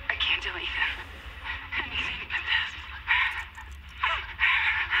 I can't do anything but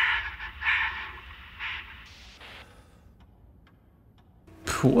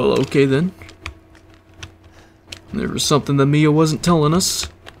this. Well, okay then. There was something that Mia wasn't telling us.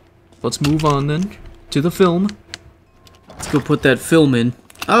 Let's move on then to the film. Let's go put that film in.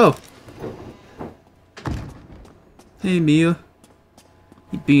 Oh! Hey Mia.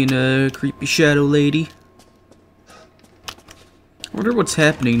 You being a creepy shadow lady? I wonder what's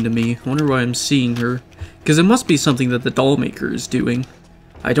happening to me. I wonder why I'm seeing her. Because it must be something that the dollmaker is doing.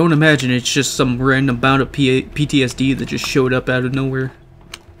 I don't imagine it's just some random bout of PTSD that just showed up out of nowhere.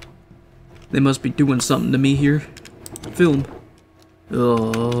 They must be doing something to me here. Film.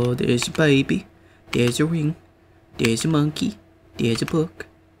 Oh, there's a baby. There's a ring. There's a monkey. There's a book.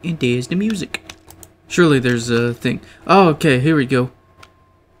 And there's the music. Surely there's a thing. Oh, okay, here we go.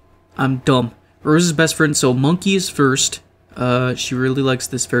 I'm dumb. Rose's best friend, so monkey is first. She really likes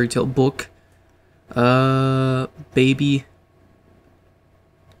this fairy tale book. Baby.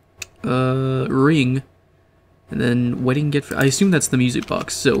 Ring. And then wedding gift. I assume that's the music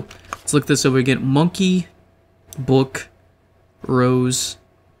box. So let's look this over again. Monkey, book, rose,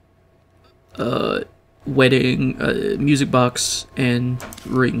 wedding, music box, and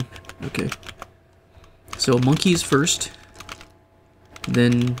ring. Okay. So monkeys first,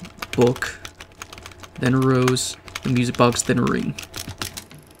 then book, then a rose, the music box, then a ring.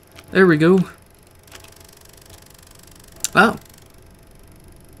 There we go. Oh.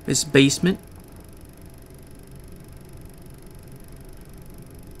 This basement.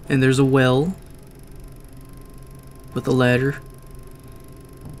 And there's a well with a ladder.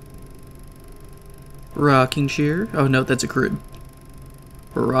 Rocking chair. Oh no, that's a crib.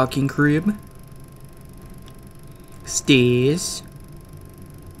 A rocking crib. Stairs.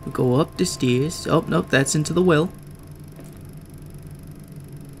 We'll go up the stairs. Oh, nope, that's into the well.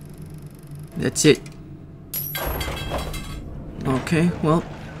 That's it. Okay, well,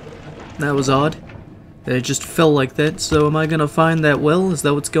 that was odd. That it just fell like that. So am I gonna find that well? Is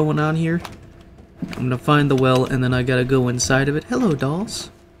that what's going on here? I'm gonna find the well and then I gotta go inside of it. Hello, dolls.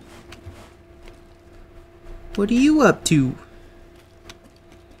 What are you up to?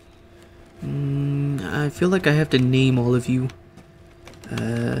 I feel like I have to name all of you.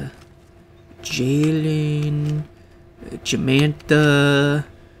 Jalen, Jamantha,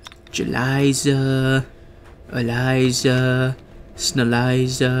 Jeliza, Eliza,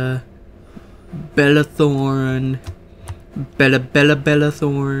 Sneliza, Bellathorn,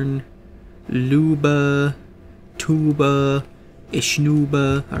 Bellathorn, Luba, Tuba,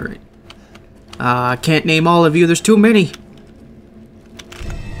 Ishnuba. Alright. I can't name all of you, there's too many.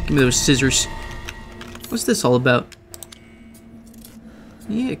 Give me those scissors. What's this all about?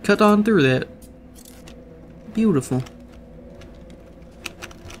 Yeah, cut on through that. Beautiful.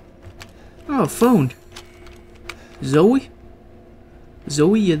 Oh, phone. Zoe?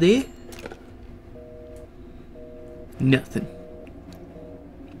 Zoe, you there? Nothing.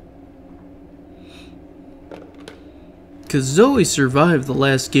 Cause Zoe survived the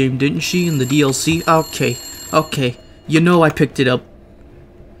last game, didn't she, in the DLC? Okay, okay. You know I picked it up.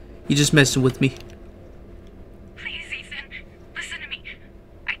 You just messing with me. Please, Ethan, listen to me.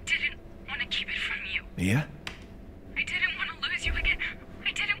 I didn't want to keep it from you. Mia? I didn't want to lose you again.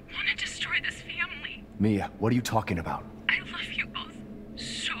 I didn't want to destroy this family. Mia, what are you talking about? I love you both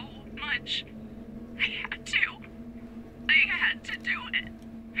so much. I had to. I had to do it.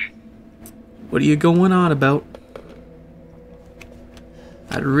 What are you going on about?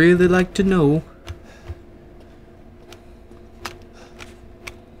 I'd really like to know.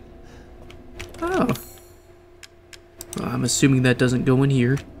 Oh. Well, I'm assuming that doesn't go in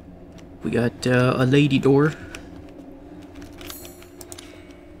here. We got a lady door.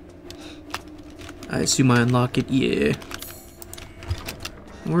 I assume I unlock it. Yeah.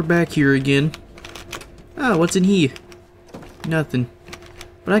 We're back here again. Ah, what's in here? Nothing.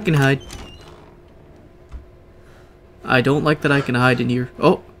 But I can hide. I don't like that I can hide in here.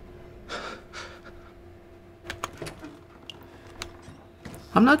 Oh!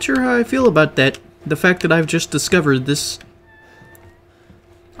 I'm not sure how I feel about that. The fact that I've just discovered this.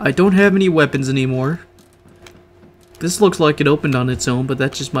 I don't have any weapons anymore. This looks like it opened on its own, but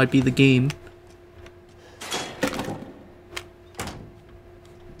that just might be the game.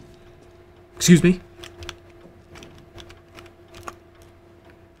 Excuse me.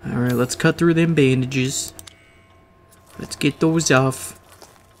 Alright, let's cut through them bandages. Let's get those off.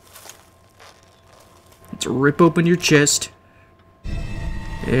 Let's rip open your chest.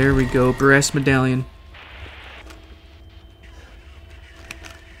 There we go, brass medallion.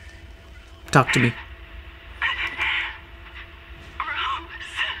 Talk to me.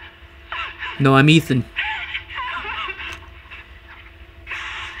 No, I'm Ethan.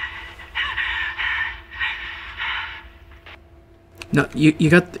 No, you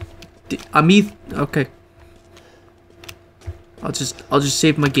got. I'm Ethan. Okay. I'll just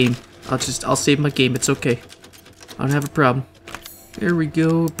save my game. I'll save my game. It's okay. I don't have a problem. There we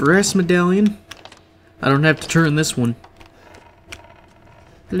go. Brass medallion. I don't have to turn this one.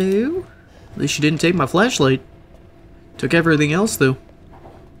 Hello? At least you didn't take my flashlight. Took everything else though.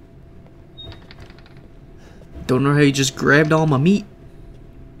 Don't know how you just grabbed all my meat.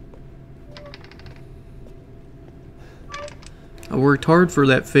 I worked hard for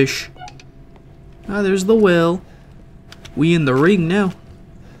that fish. Ah, there's the well. We in the ring now.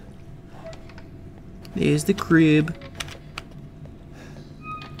 There's the crib.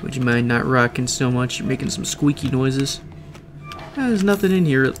 Would you mind not rocking so much? You're making some squeaky noises. Ah, there's nothing in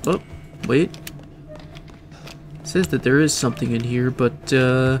here. Oh, wait. It says that there is something in here, but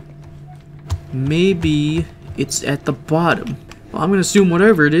maybe it's at the bottom. Well, I'm gonna assume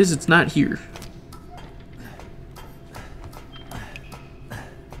whatever it is, it's not here.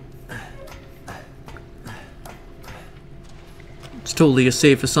 It's totally a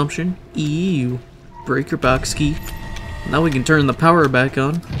safe assumption. Ew. Breaker box key. Now we can turn the power back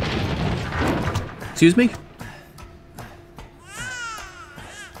on. Excuse me?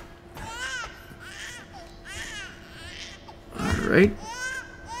 Alright.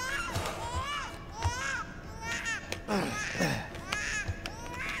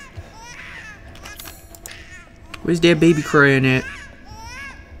 Where's that baby crying at?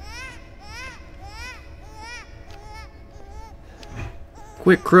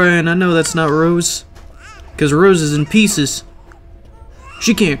 Quit crying, I know that's not Rose. Because Rose is in pieces.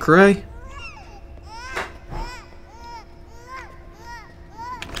 She can't cry.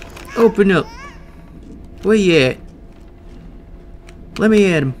 Open up. Where you at? Let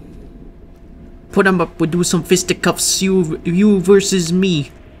me at him. Put him up, we'll do some fisticuffs, you versus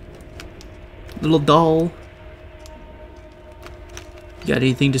me. Little doll. You got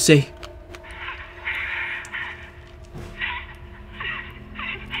anything to say?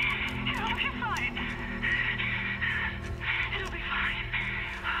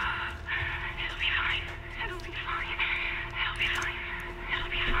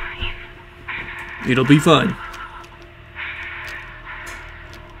 It'll be fine.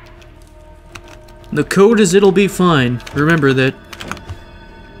 The code is it'll be fine. Remember that.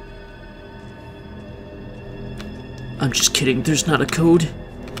 I'm just kidding. There's not a code.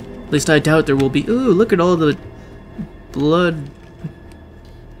 At least I doubt there will be. Ooh, look at all the blood.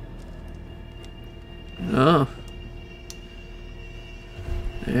 Oh.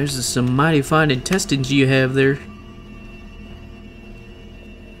 There's some mighty fine intestines you have there.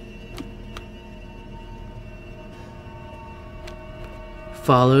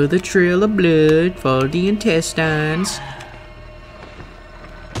 Follow the trail of blood, follow the intestines.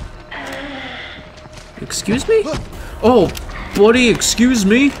 Excuse me? Oh, buddy, excuse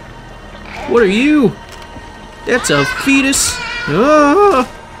me? What are you? That's a fetus. Ah,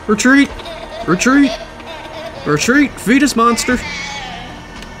 retreat, retreat, retreat, fetus monster.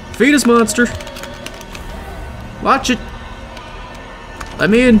 Fetus monster. Watch it. Let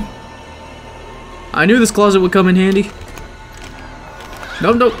me in. I knew this closet would come in handy.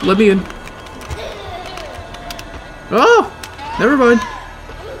 No, no, let me in. Oh! Never mind.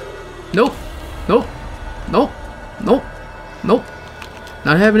 Nope. Nope. Nope. Nope. Nope.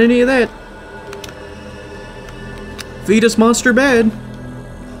 Not having any of that. Fetus monster bad.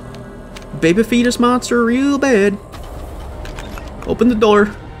 Baby fetus monster real bad. Open the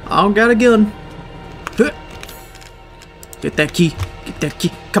door. I don't got a gun. Get that key. Get that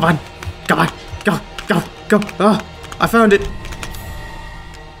key. Come on. Come on. Go. Go. Go. Ah, I found it.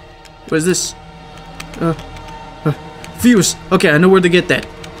 What is this? Fuse. Okay, I know where to get that.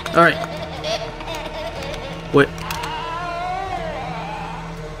 Alright. What?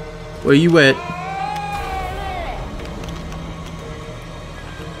 Where you at?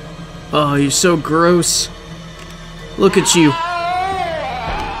 Oh, you're so gross. Look at you.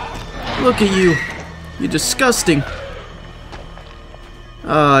 Look at you. You're disgusting.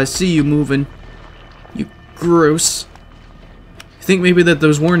 Ah, I see you moving. You gross. You think maybe that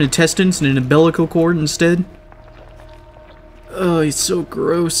those weren't intestines and an umbilical cord instead? Oh, he's so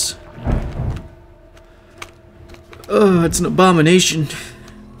gross. Oh, it's an abomination.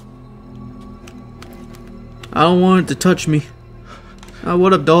 I don't want it to touch me. Oh,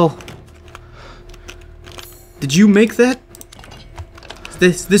 what up, doll? Did you make that?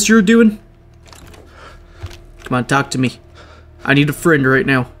 Is this your doing? Come on, talk to me. I need a friend right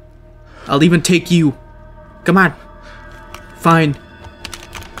now. I'll even take you. Come on. Fine.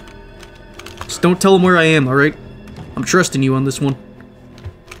 Just don't tell him where I am, alright? I'm trusting you on this one.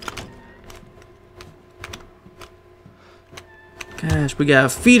 Gosh, we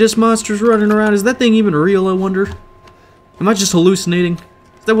got fetus monsters running around. Is that thing even real, I wonder? Am I just hallucinating?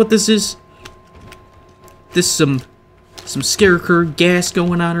 Is that what this is? This some scarecrow gas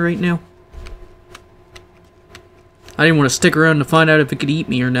going on right now? I didn't want to stick around to find out if it could eat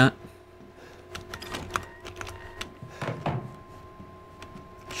me or not.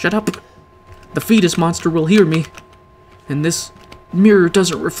 Shut up. The fetus monster will hear me. And this mirror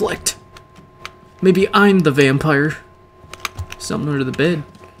doesn't reflect. Maybe I'm the vampire. Something under the bed.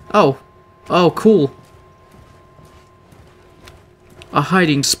 Oh. Oh, cool. A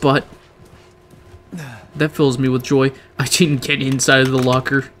hiding spot. That fills me with joy. I didn't get inside of the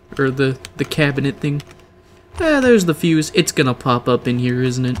locker. Or the cabinet thing. There's the fuse. It's gonna pop up in here,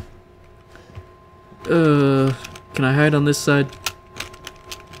 isn't it? Can I hide on this side?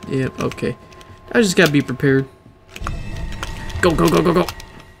 Yep, okay. I just gotta be prepared. Go, go, go, go, go.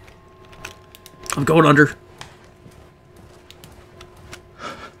 I'm going under.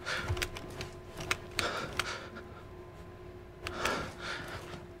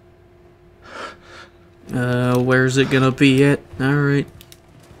 Where's it gonna be at? Alright.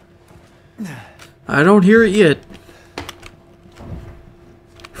 I don't hear it yet.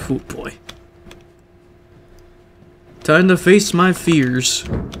 Oh boy. Time to face my fears.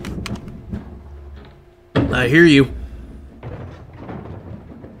 I hear you.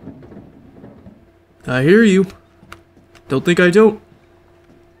 I hear you. Don't think I don't.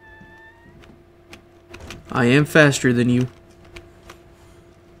 I am faster than you.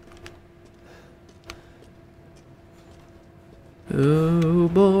 Oh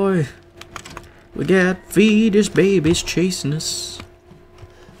boy. We got fetus babies chasing us.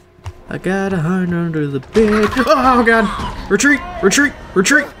 I gotta hide under the bed. Oh god! Retreat! Retreat!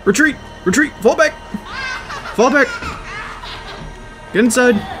 Retreat! Retreat! Retreat! Fall back! Fall back! Get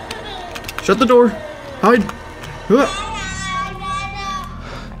inside! Shut the door! Hide!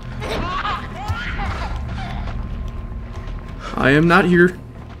 I am not here.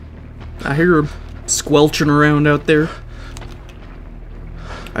 I hear him squelching around out there.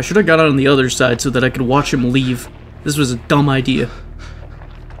 I should have got on the other side so that I could watch him leave. This was a dumb idea.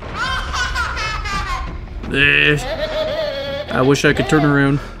 I wish I could turn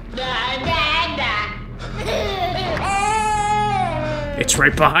around. It's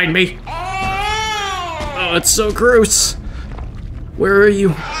right behind me. Oh, it's so gross. Where are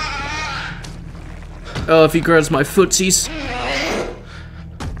you? Oh, if he grabs my footsies.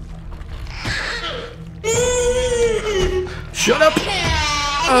 Shut up!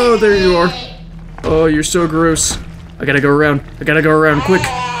 Oh, there you are. Oh, you're so gross. I gotta go around. I gotta go around, quick.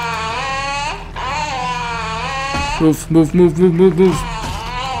 Move, move, move, move, move, move.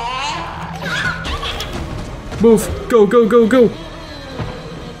 Move. Go, go, go, go.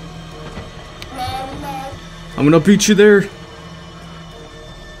 I'm gonna beat you there.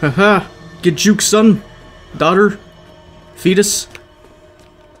 Haha. Get juked, son. Daughter. Fetus.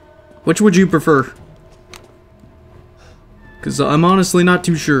 Which would you prefer? Because I'm honestly not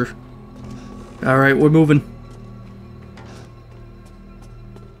too sure. Alright, we're moving.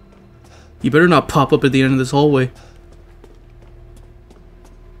 You better not pop up at the end of this hallway.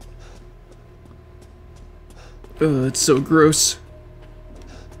 Ugh, it's so gross.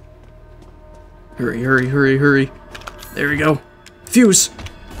 Hurry, hurry, hurry, hurry. There we go. Fuse!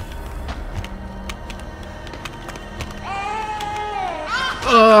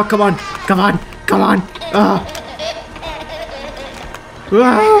 Oh, come on! Come on! Come on! Ah!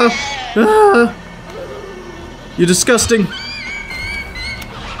 Ah! Ah! You're disgusting!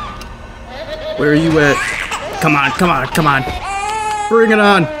 Where are you at? Come on, come on, come on! Bring it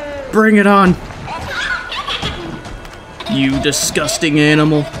on! Bring it on! You disgusting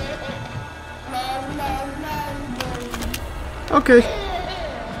animal! Okay.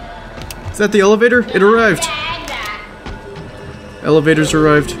 Is that the elevator? It arrived! Elevators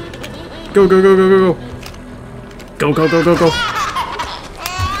arrived. Go, go, go, go, go, go! Go, go, go, go, go!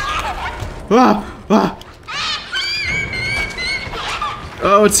 Ah! Ah!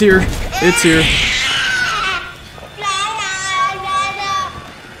 Oh, it's here. It's here.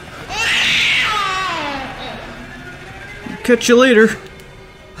 Catch you later.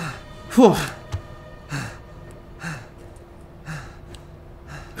 Whew.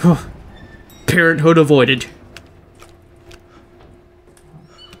 Whew. Parenthood avoided.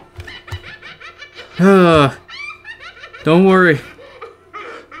 Don't worry.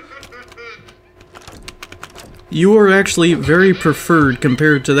 You are actually very preferred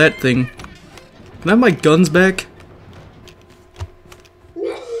compared to that thing. Can I have my guns back?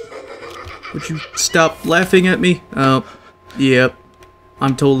 Would you stop laughing at me? Oh, yep.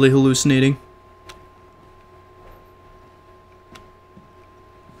 I'm totally hallucinating.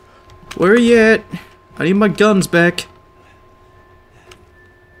 Where are you at? I need my guns back.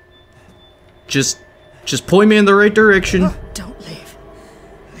 Just point me in the right direction. Oh, don't leave.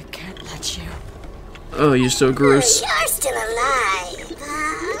 I can't let you. Oh, you're so gross. You're still alive,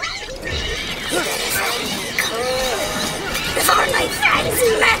 huh? You better find me a clue before my friends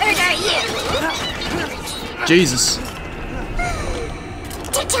murder you. Jesus.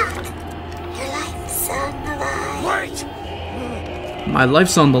 Tick-tock. Your life's on the line. Wait! My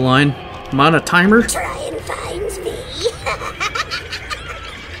life's on the line. I'm on a timer. Try and find me.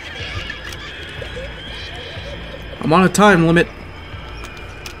 I'm on a time limit.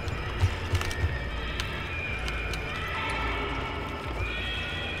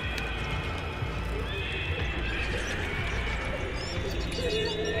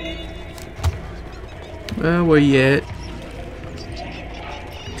 Where you at?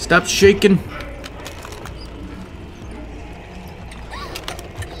 Stop shaking.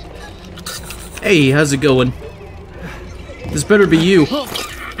 Hey, how's it going? This better be you.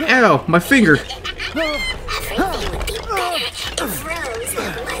 Ow, my finger. Everything would be better if Rose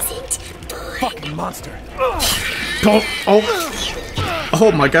wasn't born. Fucking monster! Oh,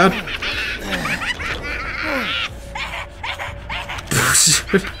 oh my god.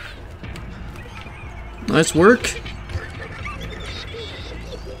 Nice work.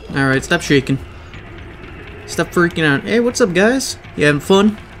 Alright, stop shaking. Stop freaking out. Hey, what's up, guys? You having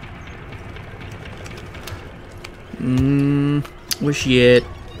fun? Where's she at?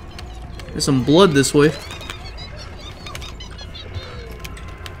 There's some blood this way.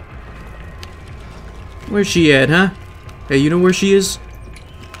 Where's she at, huh? Hey, you know where she is?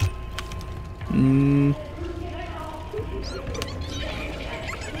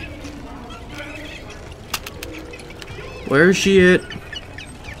 Where is she at?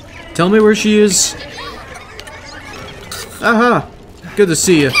 Tell me where she is. Aha! Good to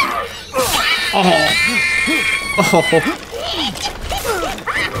see you. Oh. Oh.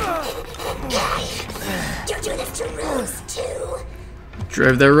 You do this to Rose too.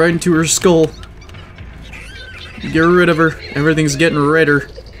 Drive that right into her skull. Get rid of her. Everything's getting redder.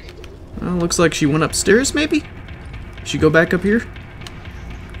 Well, looks like she went upstairs, maybe? She go back up here?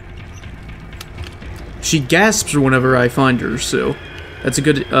 She gasps whenever I find her, so that's a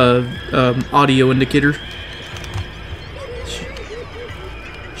good audio indicator.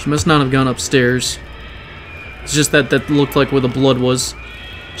 She must not have gone upstairs. It's just that looked like where the blood was.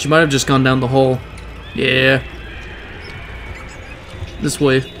 She might have just gone down the hall. Yeah. This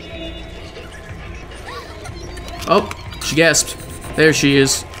way. Oh, she gasped. There she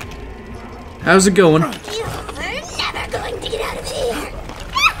is. How's it going? You're never going to get out of here.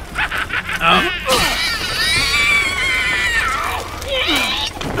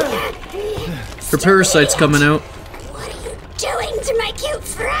 Her parasite's coming out. What are you doing to my cute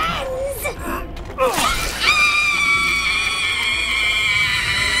friends?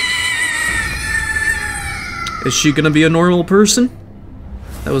 Is she gonna be a normal person?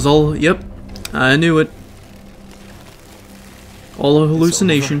 That was all. Yep, I knew it. All a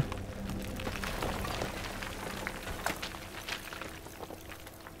hallucination.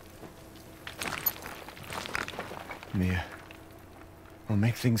 Mia, we'll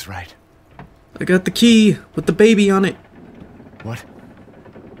make things right. I got the key with the baby on it. What?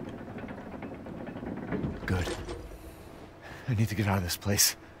 Good. I need to get out of this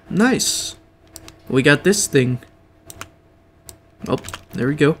place. Nice. We got this thing. Oh, there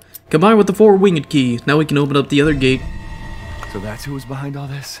we go. Combined with the four-winged key, now we can open up the other gate. So that's who was behind all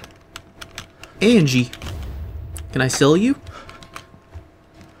this? Angie. Can I sell you?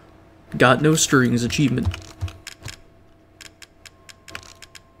 Got no strings achievement.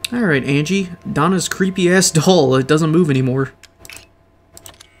 Alright, Angie. Donna's creepy-ass doll. It doesn't move anymore.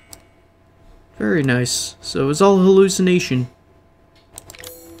 Very nice. So it's all hallucination.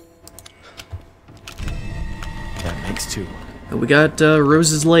 That makes two. And we got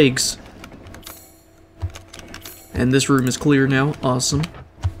Rose's legs. And this room is clear now. Awesome.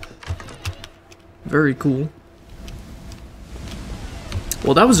 Very cool.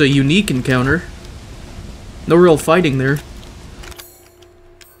 Well, that was a unique encounter. No real fighting there.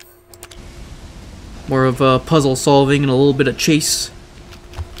 More of puzzle solving and a little bit of chase.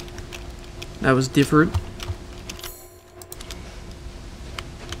 That was different.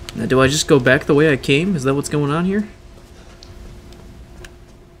 Now, do I just go back the way I came? Is that what's going on here?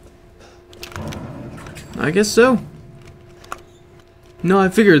 I guess so. No, I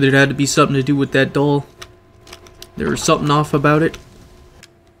figured there had to be something to do with that doll. There was something off about it.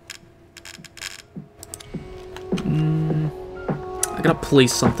 I gotta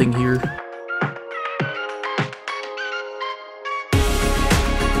place something here.